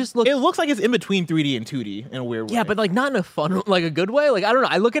 like it just looks. It looks like it's in between 3D and 2D in a weird way. Yeah, but like not in a fun, like a good way. Like I don't know.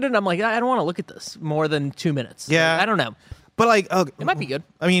 I look at it and I'm like, I don't want to look at this more than 2 minutes. Yeah. Like, I don't know. But like, It might be good.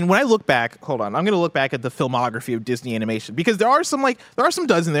 I mean, when I look back, hold on, I'm going to look back at the filmography of Disney animation because there are some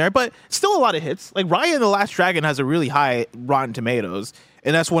duds in there, but still a lot of hits. Like Raya and the Last Dragon has a really high Rotten Tomatoes,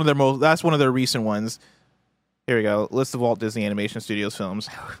 and that's one of their recent ones. Here we go, list of Walt Disney Animation Studios films.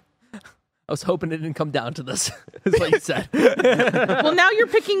 I was hoping it didn't come down to this. Is what you said. Well, now you're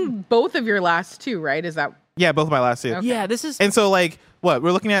picking both of your last two, right? Is that Yeah, both of my last two. Yeah, this is. And so, like, what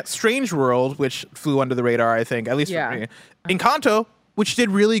we're looking at, Strange World, which flew under the radar, I think, at least Yeah. for me. Encanto, which did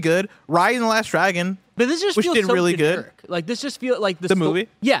really good. Raya and the Last Dragon, But this just which feels did so really good. generic. Like this just feels like The movie?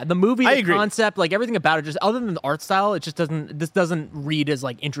 Yeah, the movie, I the agree. concept, like everything about it. Just other than the art style, it just doesn't. This doesn't read as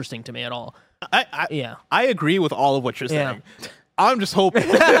like interesting to me at all. Yeah. I agree with all of what you're Yeah. saying. I'm just hoping.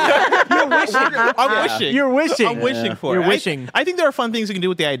 I'm wishing. You're wishing. I'm wishing for You're it. wishing. I think there are fun things you can do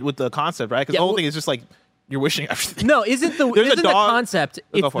with the concept, right? Because Yeah, the whole well- thing is just like you're wishing everything. No, isn't the There's a isn't the dog- concept?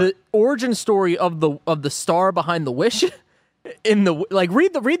 Go It's for the it. origin story of the star behind the wish. In the like,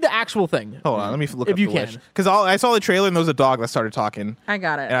 read the actual thing. Hold on, let me look If up you the can. wish. Because I saw the trailer and there was a dog that started talking, I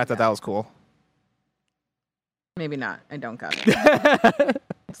got it? and I thought that was cool. Maybe not. I don't got it.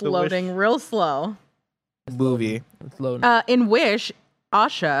 It's The Wish. loading real slow. Movie. It's loading. In Wish,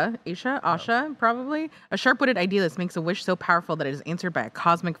 Asha, probably, a sharp-witted idealist makes a wish so powerful that it is answered by a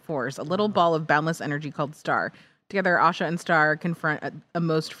cosmic force, a little ball of boundless energy called Star. Together, Asha and Star confront a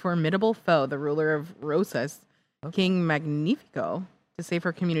most formidable foe, the ruler of Rosas, King Magnifico, to save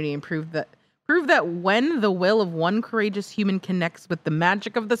her community and prove that when the will of one courageous human connects with the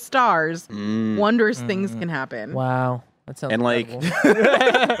magic of the stars, wondrous things can happen. Wow, that sounds. And like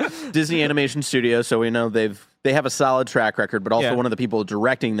incredible. Disney Animation Studios, so we know they have a solid track record, but also Yeah. one of the people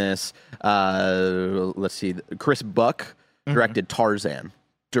directing this, let's see, Chris Buck directed Tarzan,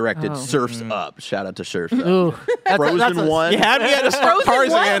 directed Surf's Up. Shout out to Surf's Up. Ooh, Frozen 1 You had me at a start Frozen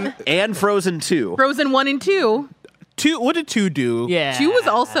Tarzan. and Frozen 2. Frozen 1 and 2. 2. What did 2 do? yeah. 2 was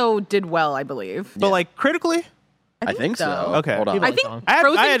also did well, I believe. But like critically, I think so. Okay. Hold on. People- I think Song. I had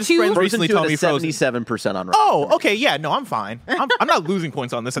Frozen 2 friends Frozen recently 2 told had me a Frozen. 77% on Rotten. Oh, okay, yeah, no, I'm fine. I'm not losing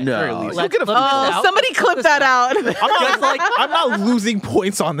points on this at the No. very least. Let's flip this Oh, out. somebody clip that out. I'm not losing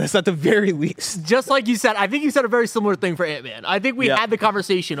points on this at the very least. Just like you said, I think you said a very similar thing for Ant-Man. I think we Yeah. had the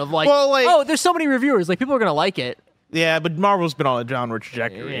conversation of like, Well, like- oh, there's so many reviewers, like people are gonna like it. Yeah, but Marvel's been on a downward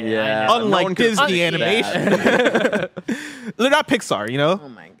trajectory. Yeah. Unlike No one could Disney predict animation. that. They're not Pixar, you know? Oh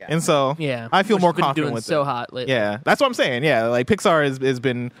my god. And so Yeah, I feel which more has been confident doing with so it. hot lately. Yeah, that's what I'm saying. Yeah, like Pixar has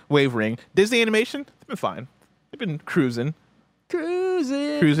been wavering. Disney animation, they've been fine. They've been cruising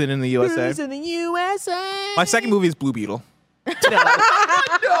Cruising in the USA. Cruising in the USA. My second movie is Blue Beetle.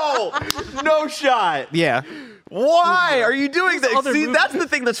 No shot. Yeah. Why are you doing that? other See, movies- that's the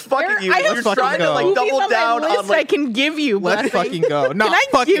thing that's fucking you. I have You're fucking trying to go. like movies double on down my list on like. I can give you. Let's Blessing. fucking go. No, Can I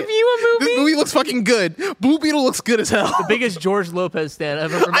fuck give it. you a movie? This movie looks fucking good. Blue Beetle looks good as hell. Biggest George Lopez stan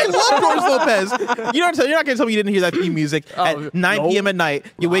I've ever I met. love George Lopez. You're not going to tell me you didn't hear that theme music at 9 p.m. at night.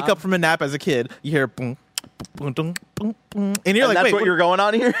 You wake up from a nap as a kid. You hear boom, boom, boom, boom, boom, and you're And like, that's wait. what you're going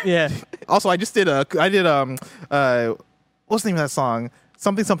on here. Yeah. Also, I did what's the name of that song?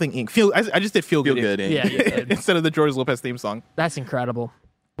 Something Inc. I just did Feel Good. Feel Good, Inc. Yeah, you did. Instead of the George Lopez theme song. That's incredible.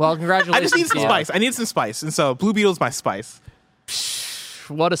 Well, congratulations. I just need some to you. spice. I need some spice, and so Blue Beetle's my spice.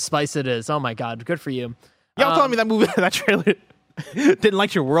 What a spice it is. Oh my God. Good for you. Y'all telling me that movie, that trailer didn't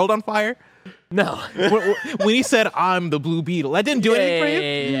light your world on fire? No. When he said, "I'm the Blue Beetle," that didn't do anything for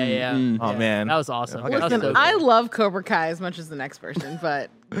you. Yeah. Oh man, That was awesome. Okay. That was Listen, so good. I love Cobra Kai as much as the next person, but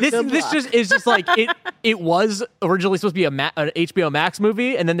This good luck. just is just like it was originally supposed to be an HBO Max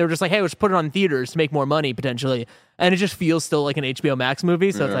movie, and then they were just like, hey, let's put it on theaters to make more money potentially, and it just feels still like an HBO Max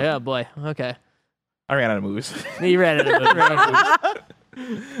movie. So it's like, oh boy, okay, I ran out of movies. you ran it.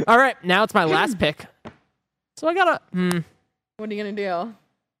 All right, now it's my last pick. So I gotta. what are you gonna do?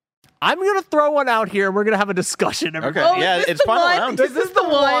 I'm gonna throw one out here. We're gonna have a discussion. Okay, Everybody. Oh, yeah, is this it's the final one? round. This is the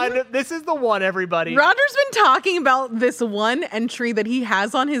one. This is the one, everybody. Roger's been talking about this one entry that he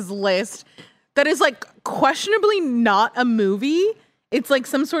has on his list that is like questionably not a movie. It's like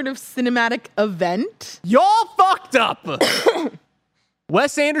some sort of cinematic event. Y'all fucked up.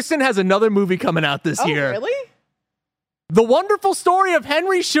 Wes Anderson has another movie coming out this year. Oh, really? The Wonderful Story of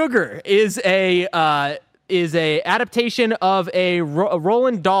Henry Sugar is a adaptation of a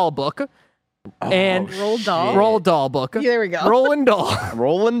Roald Dahl book. And Roald Dahl? Roald Dahl book. Yeah, there we go. Roald Dahl.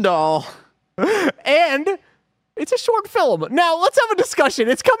 Roland Dahl. And it's a short film. Now, let's have a discussion.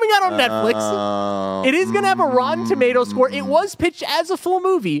 It's coming out on Netflix. It is going to have a Rotten Tomatoes score. It was pitched as a full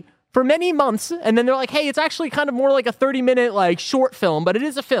movie for many months, and then they're like, hey, it's actually kind of more like a 30-minute like short film, but it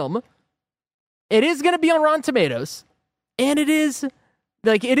is a film. It is going to be on Rotten Tomatoes, and it is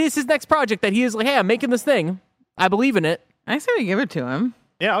his next project that he is like, hey, I'm making this thing. I believe in it. I say we give it to him.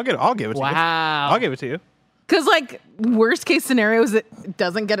 Yeah, I'll give it to you. Wow. I'll give it to you. Because like worst case scenario is it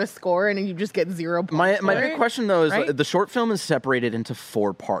doesn't get a score and you just get 0 points. My for big it. question though is Right? the short film is separated into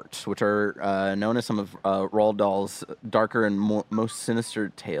 4 parts, which are known as some of Roald Dahl's darker and most sinister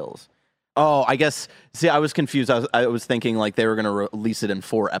tales. Oh, I guess. See, I was confused. I was thinking like they were going to release it in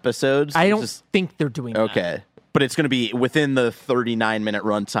 4 episodes. I It's don't just- think they're doing that. Okay, but it's going to be within the 39-minute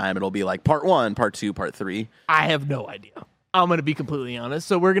runtime. It'll be like part 1, part 2, part 3. I have no idea. I'm gonna be completely honest.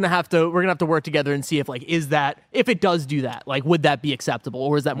 So we're gonna have to work together and see if like if it does do that, like would that be acceptable,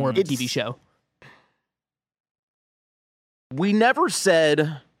 or is that more of a TV show? We never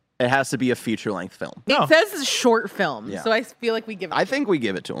said it has to be a feature-length film. No. It says it's short film, Yeah. so I feel like we give it. I think we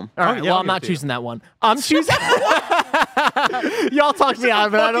give it to him. All right. yeah, Well, I'll I'm give not it to you. choosing that one. I'm choosing. Y'all talk me out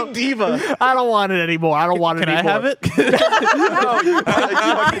of it. I don't. Diva. I don't want it anymore. I don't want it Can I anymore. have it? Can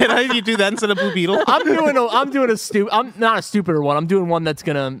I do that instead of Blue Beetle? I'm doing a stupid. I'm not a stupider one. I'm doing one that's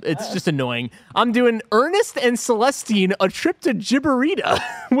gonna. It's just annoying. I'm doing Ernest and Celestine: A Trip to Gibberita,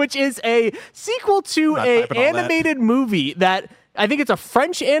 which is a sequel to not a typing all that. animated movie that. I think it's a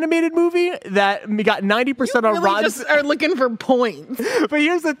French animated movie that got 90% on really Rotten. just are looking for points. But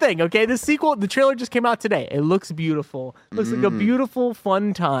here's the thing, okay? The trailer just came out today. It looks beautiful. Looks like a beautiful,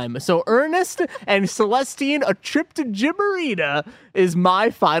 fun time. So Ernest and Celestine: A Trip to Gibberita is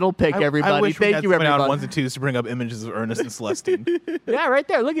my final pick, everybody. I wish we Thank had you, somebody everybody. on ones and twos to bring up images of Ernest and Celestine. Yeah, right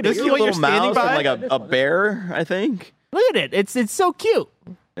there. Look at This it. is A what little you're standing mouse and by? like a bear, I think. Look at it. It's so cute.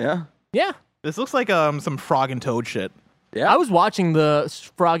 Yeah. Yeah. This looks like some Frog and Toad shit. Yeah. I was watching the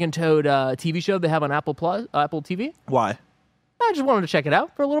Frog and Toad TV show they have on Apple TV. Why? I just wanted to check it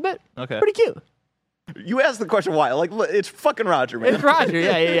out for a little bit. Okay. Pretty cute. You asked the question why. Like, look, it's fucking Roger, man. It's Roger.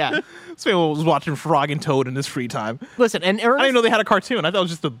 Yeah. This man was watching Frog and Toad in his free time. Listen, and I didn't Ernest. know they had a cartoon. I thought it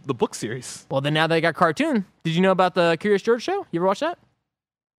was just the book series. Well, then now they got cartoon. Did you know about the Curious George show? You ever watch that?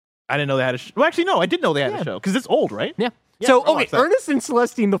 I didn't know they had a show. Well, actually, no, I did know they had a show because it's old, right? Yeah. Yeah, So, I'll okay, watch that. Ernest and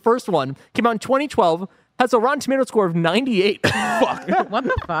Celestine, the first one, came out in 2012, has a Rotten Tomato score of 98. Fuck. What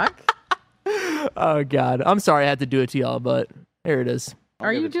the fuck? Oh, God. I'm sorry I had to do it to y'all, but here it is.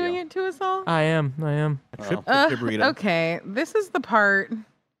 Are give you it to doing you. it to us all? I am. Trip to Gibberita. Okay, this is the part.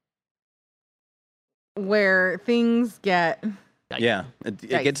 where things get Yeah, it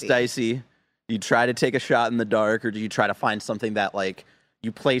gets dicey. You try to take a shot in the dark, or do you try to find something that like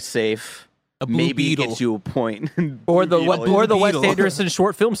you play safe? A Blue Maybe Beetle. gets you a point. Or the Wes Beetle. Anderson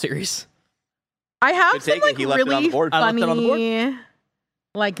short film series. I have Good some take it. like He left it on the really board. I left it on the board. funny,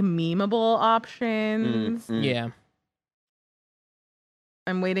 like memeable options. Yeah.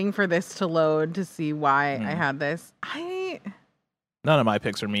 I'm waiting for this to load to see why Mm. I had this. None of my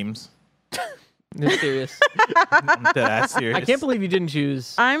picks are memes. It's serious. I'm dead ass serious. I can't believe you didn't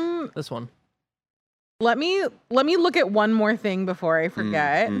choose this one. Let me look at one more thing before I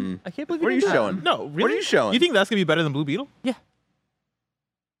forget. I can't believe What are you didn't do that. showing? No, really? What are you showing? You think that's gonna be better than Blue Beetle? Yeah.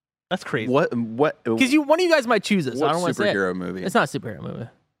 That's crazy. What? Because one of you guys might choose it. So I What don't want to say it. superhero movie? It's not a superhero movie.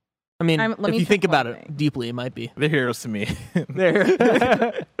 I mean, Let if me you check think about one it thing. deeply, it might be. They're heroes to me.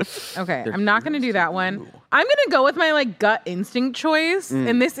 There. Okay, I'm not going to do that one. I'm going to go with my like gut instinct choice,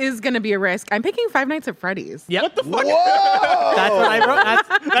 and this is going to be a risk. I'm picking Five Nights at Freddy's. Yep. What the fuck? Whoa! That's what I wrote.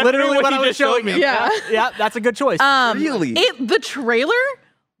 That's literally what what he I was just showed showing me. you. Yeah. Yeah, that's a good choice. Really? The trailer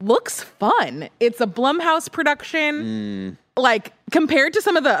looks fun. It's a Blumhouse production. Like compared to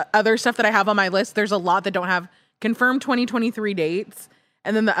some of the other stuff that I have on my list, there's a lot that don't have confirmed 2023 dates.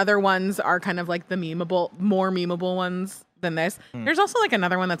 And then the other ones are kind of like the more memeable ones than this. There's also like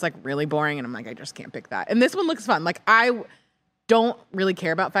another one that's like really boring, and I'm like, I just can't pick that. And this one looks fun. Like I don't really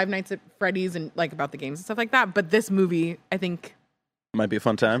care about Five Nights at Freddy's and like about the games and stuff like that, but this movie, I think, Might be a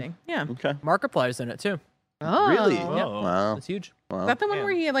fun time. yeah. Okay. Markiplier's in it too. Oh, Really? Oh. Wow. It's huge. Is that the one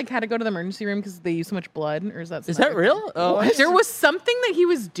where he like had to go to the emergency room because they used so much blood, or is that Is some that other real? thing? Oh, There was something that he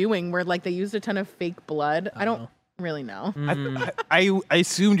was doing where like they used a ton of fake blood. I don't really know. I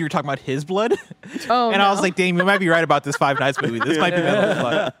assumed you were talking about his blood, Oh, and I was no. like, "Damn, you might be right about this Five Nights movie. This might be better than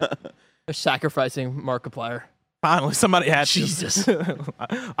blood." They're sacrificing Markiplier. Finally, somebody had to. Jesus.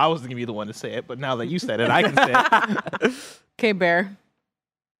 I wasn't gonna be the one to say it, but now that you said it, I can say it. Okay, Bear.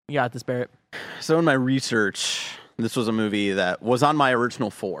 You got this, Barrett. So in my research, this was a movie that was on my original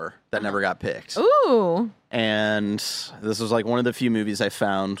 4 that never got picked. Ooh. And this was like one of the few movies I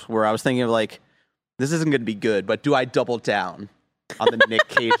found where I was thinking of like, this isn't going to be good, but do I double down on the Nick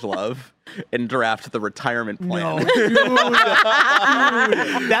Cage love and draft the Retirement Plan?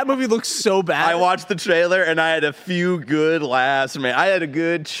 That movie looks so bad. I watched the trailer and I had a few good laughs, man. I had a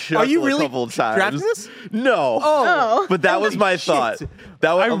good chuckle Are you really a couple of times. drafting this? No. Oh. But that was my thought.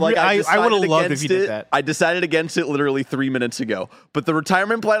 That was like I would've decided loved if against you did it. that. I decided against it literally 3 minutes ago. But the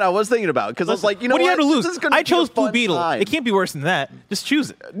Retirement Plan I was thinking about because I was like, you know what do you have to lose? This is gonna I be a chose Blue fun Beetle. time. It can't be worse than that. Just choose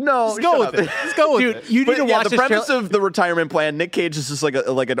it. No, Just go shut with up. it. Just go with Dude, it. you need But to yeah, watch the this premise trailer. of the Retirement Plan, Nick Cage is just like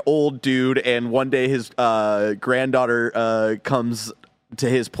an old dude, and one day his granddaughter comes to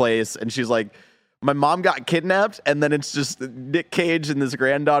his place, and she's like, my mom got kidnapped, and then it's just Nick Cage and this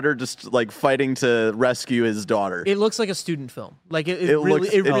granddaughter just like fighting to rescue his daughter. It looks like a student film. Like it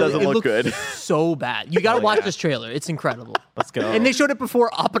doesn't look looks good. So bad. You got to watch this trailer. It's incredible. Let's go. And they showed it before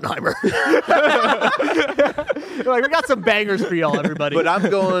Oppenheimer. Like we got some bangers for y'all, everybody. But I'm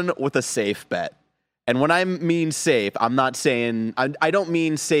going with a safe bet. And when I mean safe, I'm not saying, I don't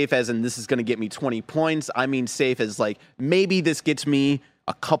mean safe as in this is going to get me 20 points. I mean safe as like, maybe this gets me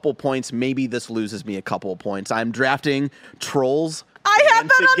a couple points. Maybe this loses me a couple of points. I'm drafting Trolls. I had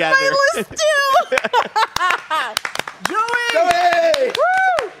Band that on my list too. Joey!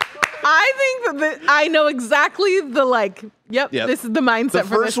 I think that I know exactly the like. Yep, Yep. this is the mindset The for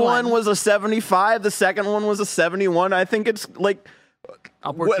this first one was a 75. The second one was a 71. I think it's like,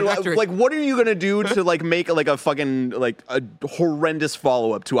 Upward trajectory. what are you gonna do to like make like a fucking like a horrendous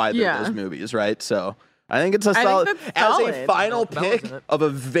follow up to either Yeah. of those movies, right? So I think it's a think solid. that's As a solid. final That was pick in it. of a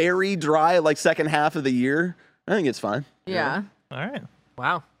very dry like second half of the year, I think it's fine. Yeah. All right.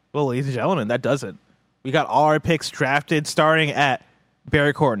 wow. Well, ladies and gentlemen, that does it. We got all our picks drafted, starting at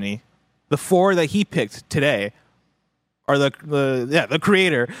Barry Courtney. The 4 that he picked today are the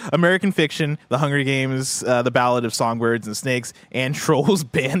creator, American Fiction, The Hunger Games, The Ballad of Songbirds and Snakes, and Trolls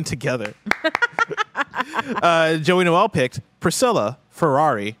band together. Joey Noel picked Priscilla,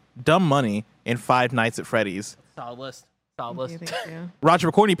 Ferrari, Dumb Money, and Five Nights at Freddy's. Solid list. Solid list. Thank you. Roger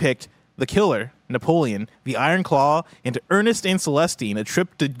McCorney picked The Killer, Napoleon, The Iron Claw, and Ernest and Celestine, A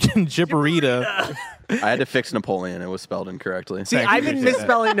Trip to Gibberita. I had to fix Napoleon. It was spelled incorrectly. See, Thank you, I've been appreciate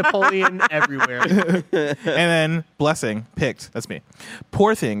misspelling Napoleon everywhere. And then Blessing picked, that's me,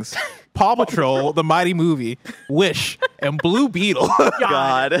 Poor Things, Paw Patrol, The Mighty Movie, Wish, and Blue Beetle.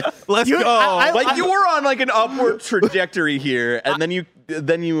 God. Let's go. Like you were on like an upward trajectory here, and then you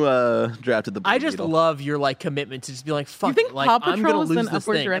drafted the Blue I just Beetle. love your like commitment to just be like, fuck You think it, like Paw I'm Patrol gonna is lose an this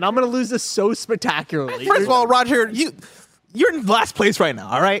upward thing, and I'm gonna lose this so spectacularly. First of all, Roger, You're in last place right now,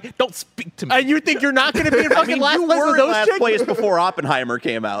 all right? Don't speak to me. And you think you're not going to be in fucking last you place were with in those last chicks? place before Oppenheimer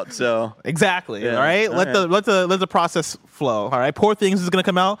came out, so Exactly. Yeah. All right. All Let right. the process flow. All right. Poor Things is gonna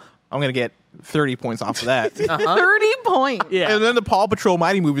come out. I'm gonna get 30 points off of that. 30 points. Yeah. And then the Paw Patrol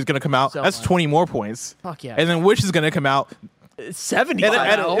Mighty movie is gonna come out. So That's much. 20 more points. Fuck yeah. And then Wish is gonna come out. 70.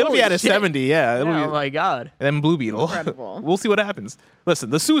 And it'll be at a 70. Yeah. It'll Oh be, my god. and then Blue Beetle. Incredible. We'll see what happens.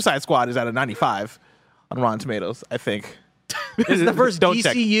 Listen, the Suicide Squad is at a 95 on Rotten Tomatoes. I think. This is the first Don't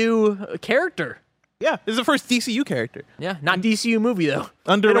check. DCU character. Yeah, this is the first DCU character. Yeah, not DCU movie though.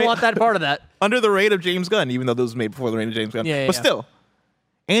 They Underrated- don't want that part of that. Under the reign of James Gunn, even though those was made before the reign of James Gunn. Yeah, but yeah. still.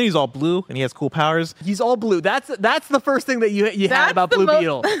 And he's all blue and he has cool powers. He's all blue. That's the first thing that you had That's about the Blue most-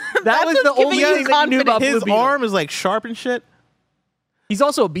 Beetle. That that's was what's the only giving you thing that you knew about His Blue Beetle. arm is like sharp and shit. He's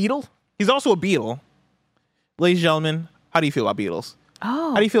also a beetle. He's also a beetle. Ladies and gentlemen, how do you feel about beetles?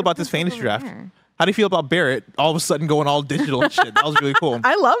 Oh. How do you feel about this fantasy draft? How do you feel about Barrett all of a sudden going all digital and shit? That was really cool.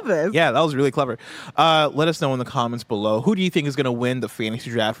 I love this. Yeah, that was really clever. Let us know in the comments below. Who do you think is going to win the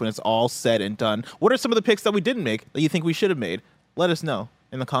fantasy draft when it's all said and done? What are some of the picks that we didn't make that you think we should have made? Let us know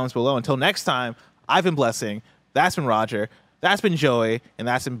in the comments below. Until next time, I've been Blessing. That's been Roger. That's been Joey. And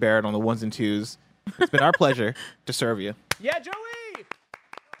that's been Barrett on the ones and twos. It's been our pleasure to serve you. Yeah, Joey.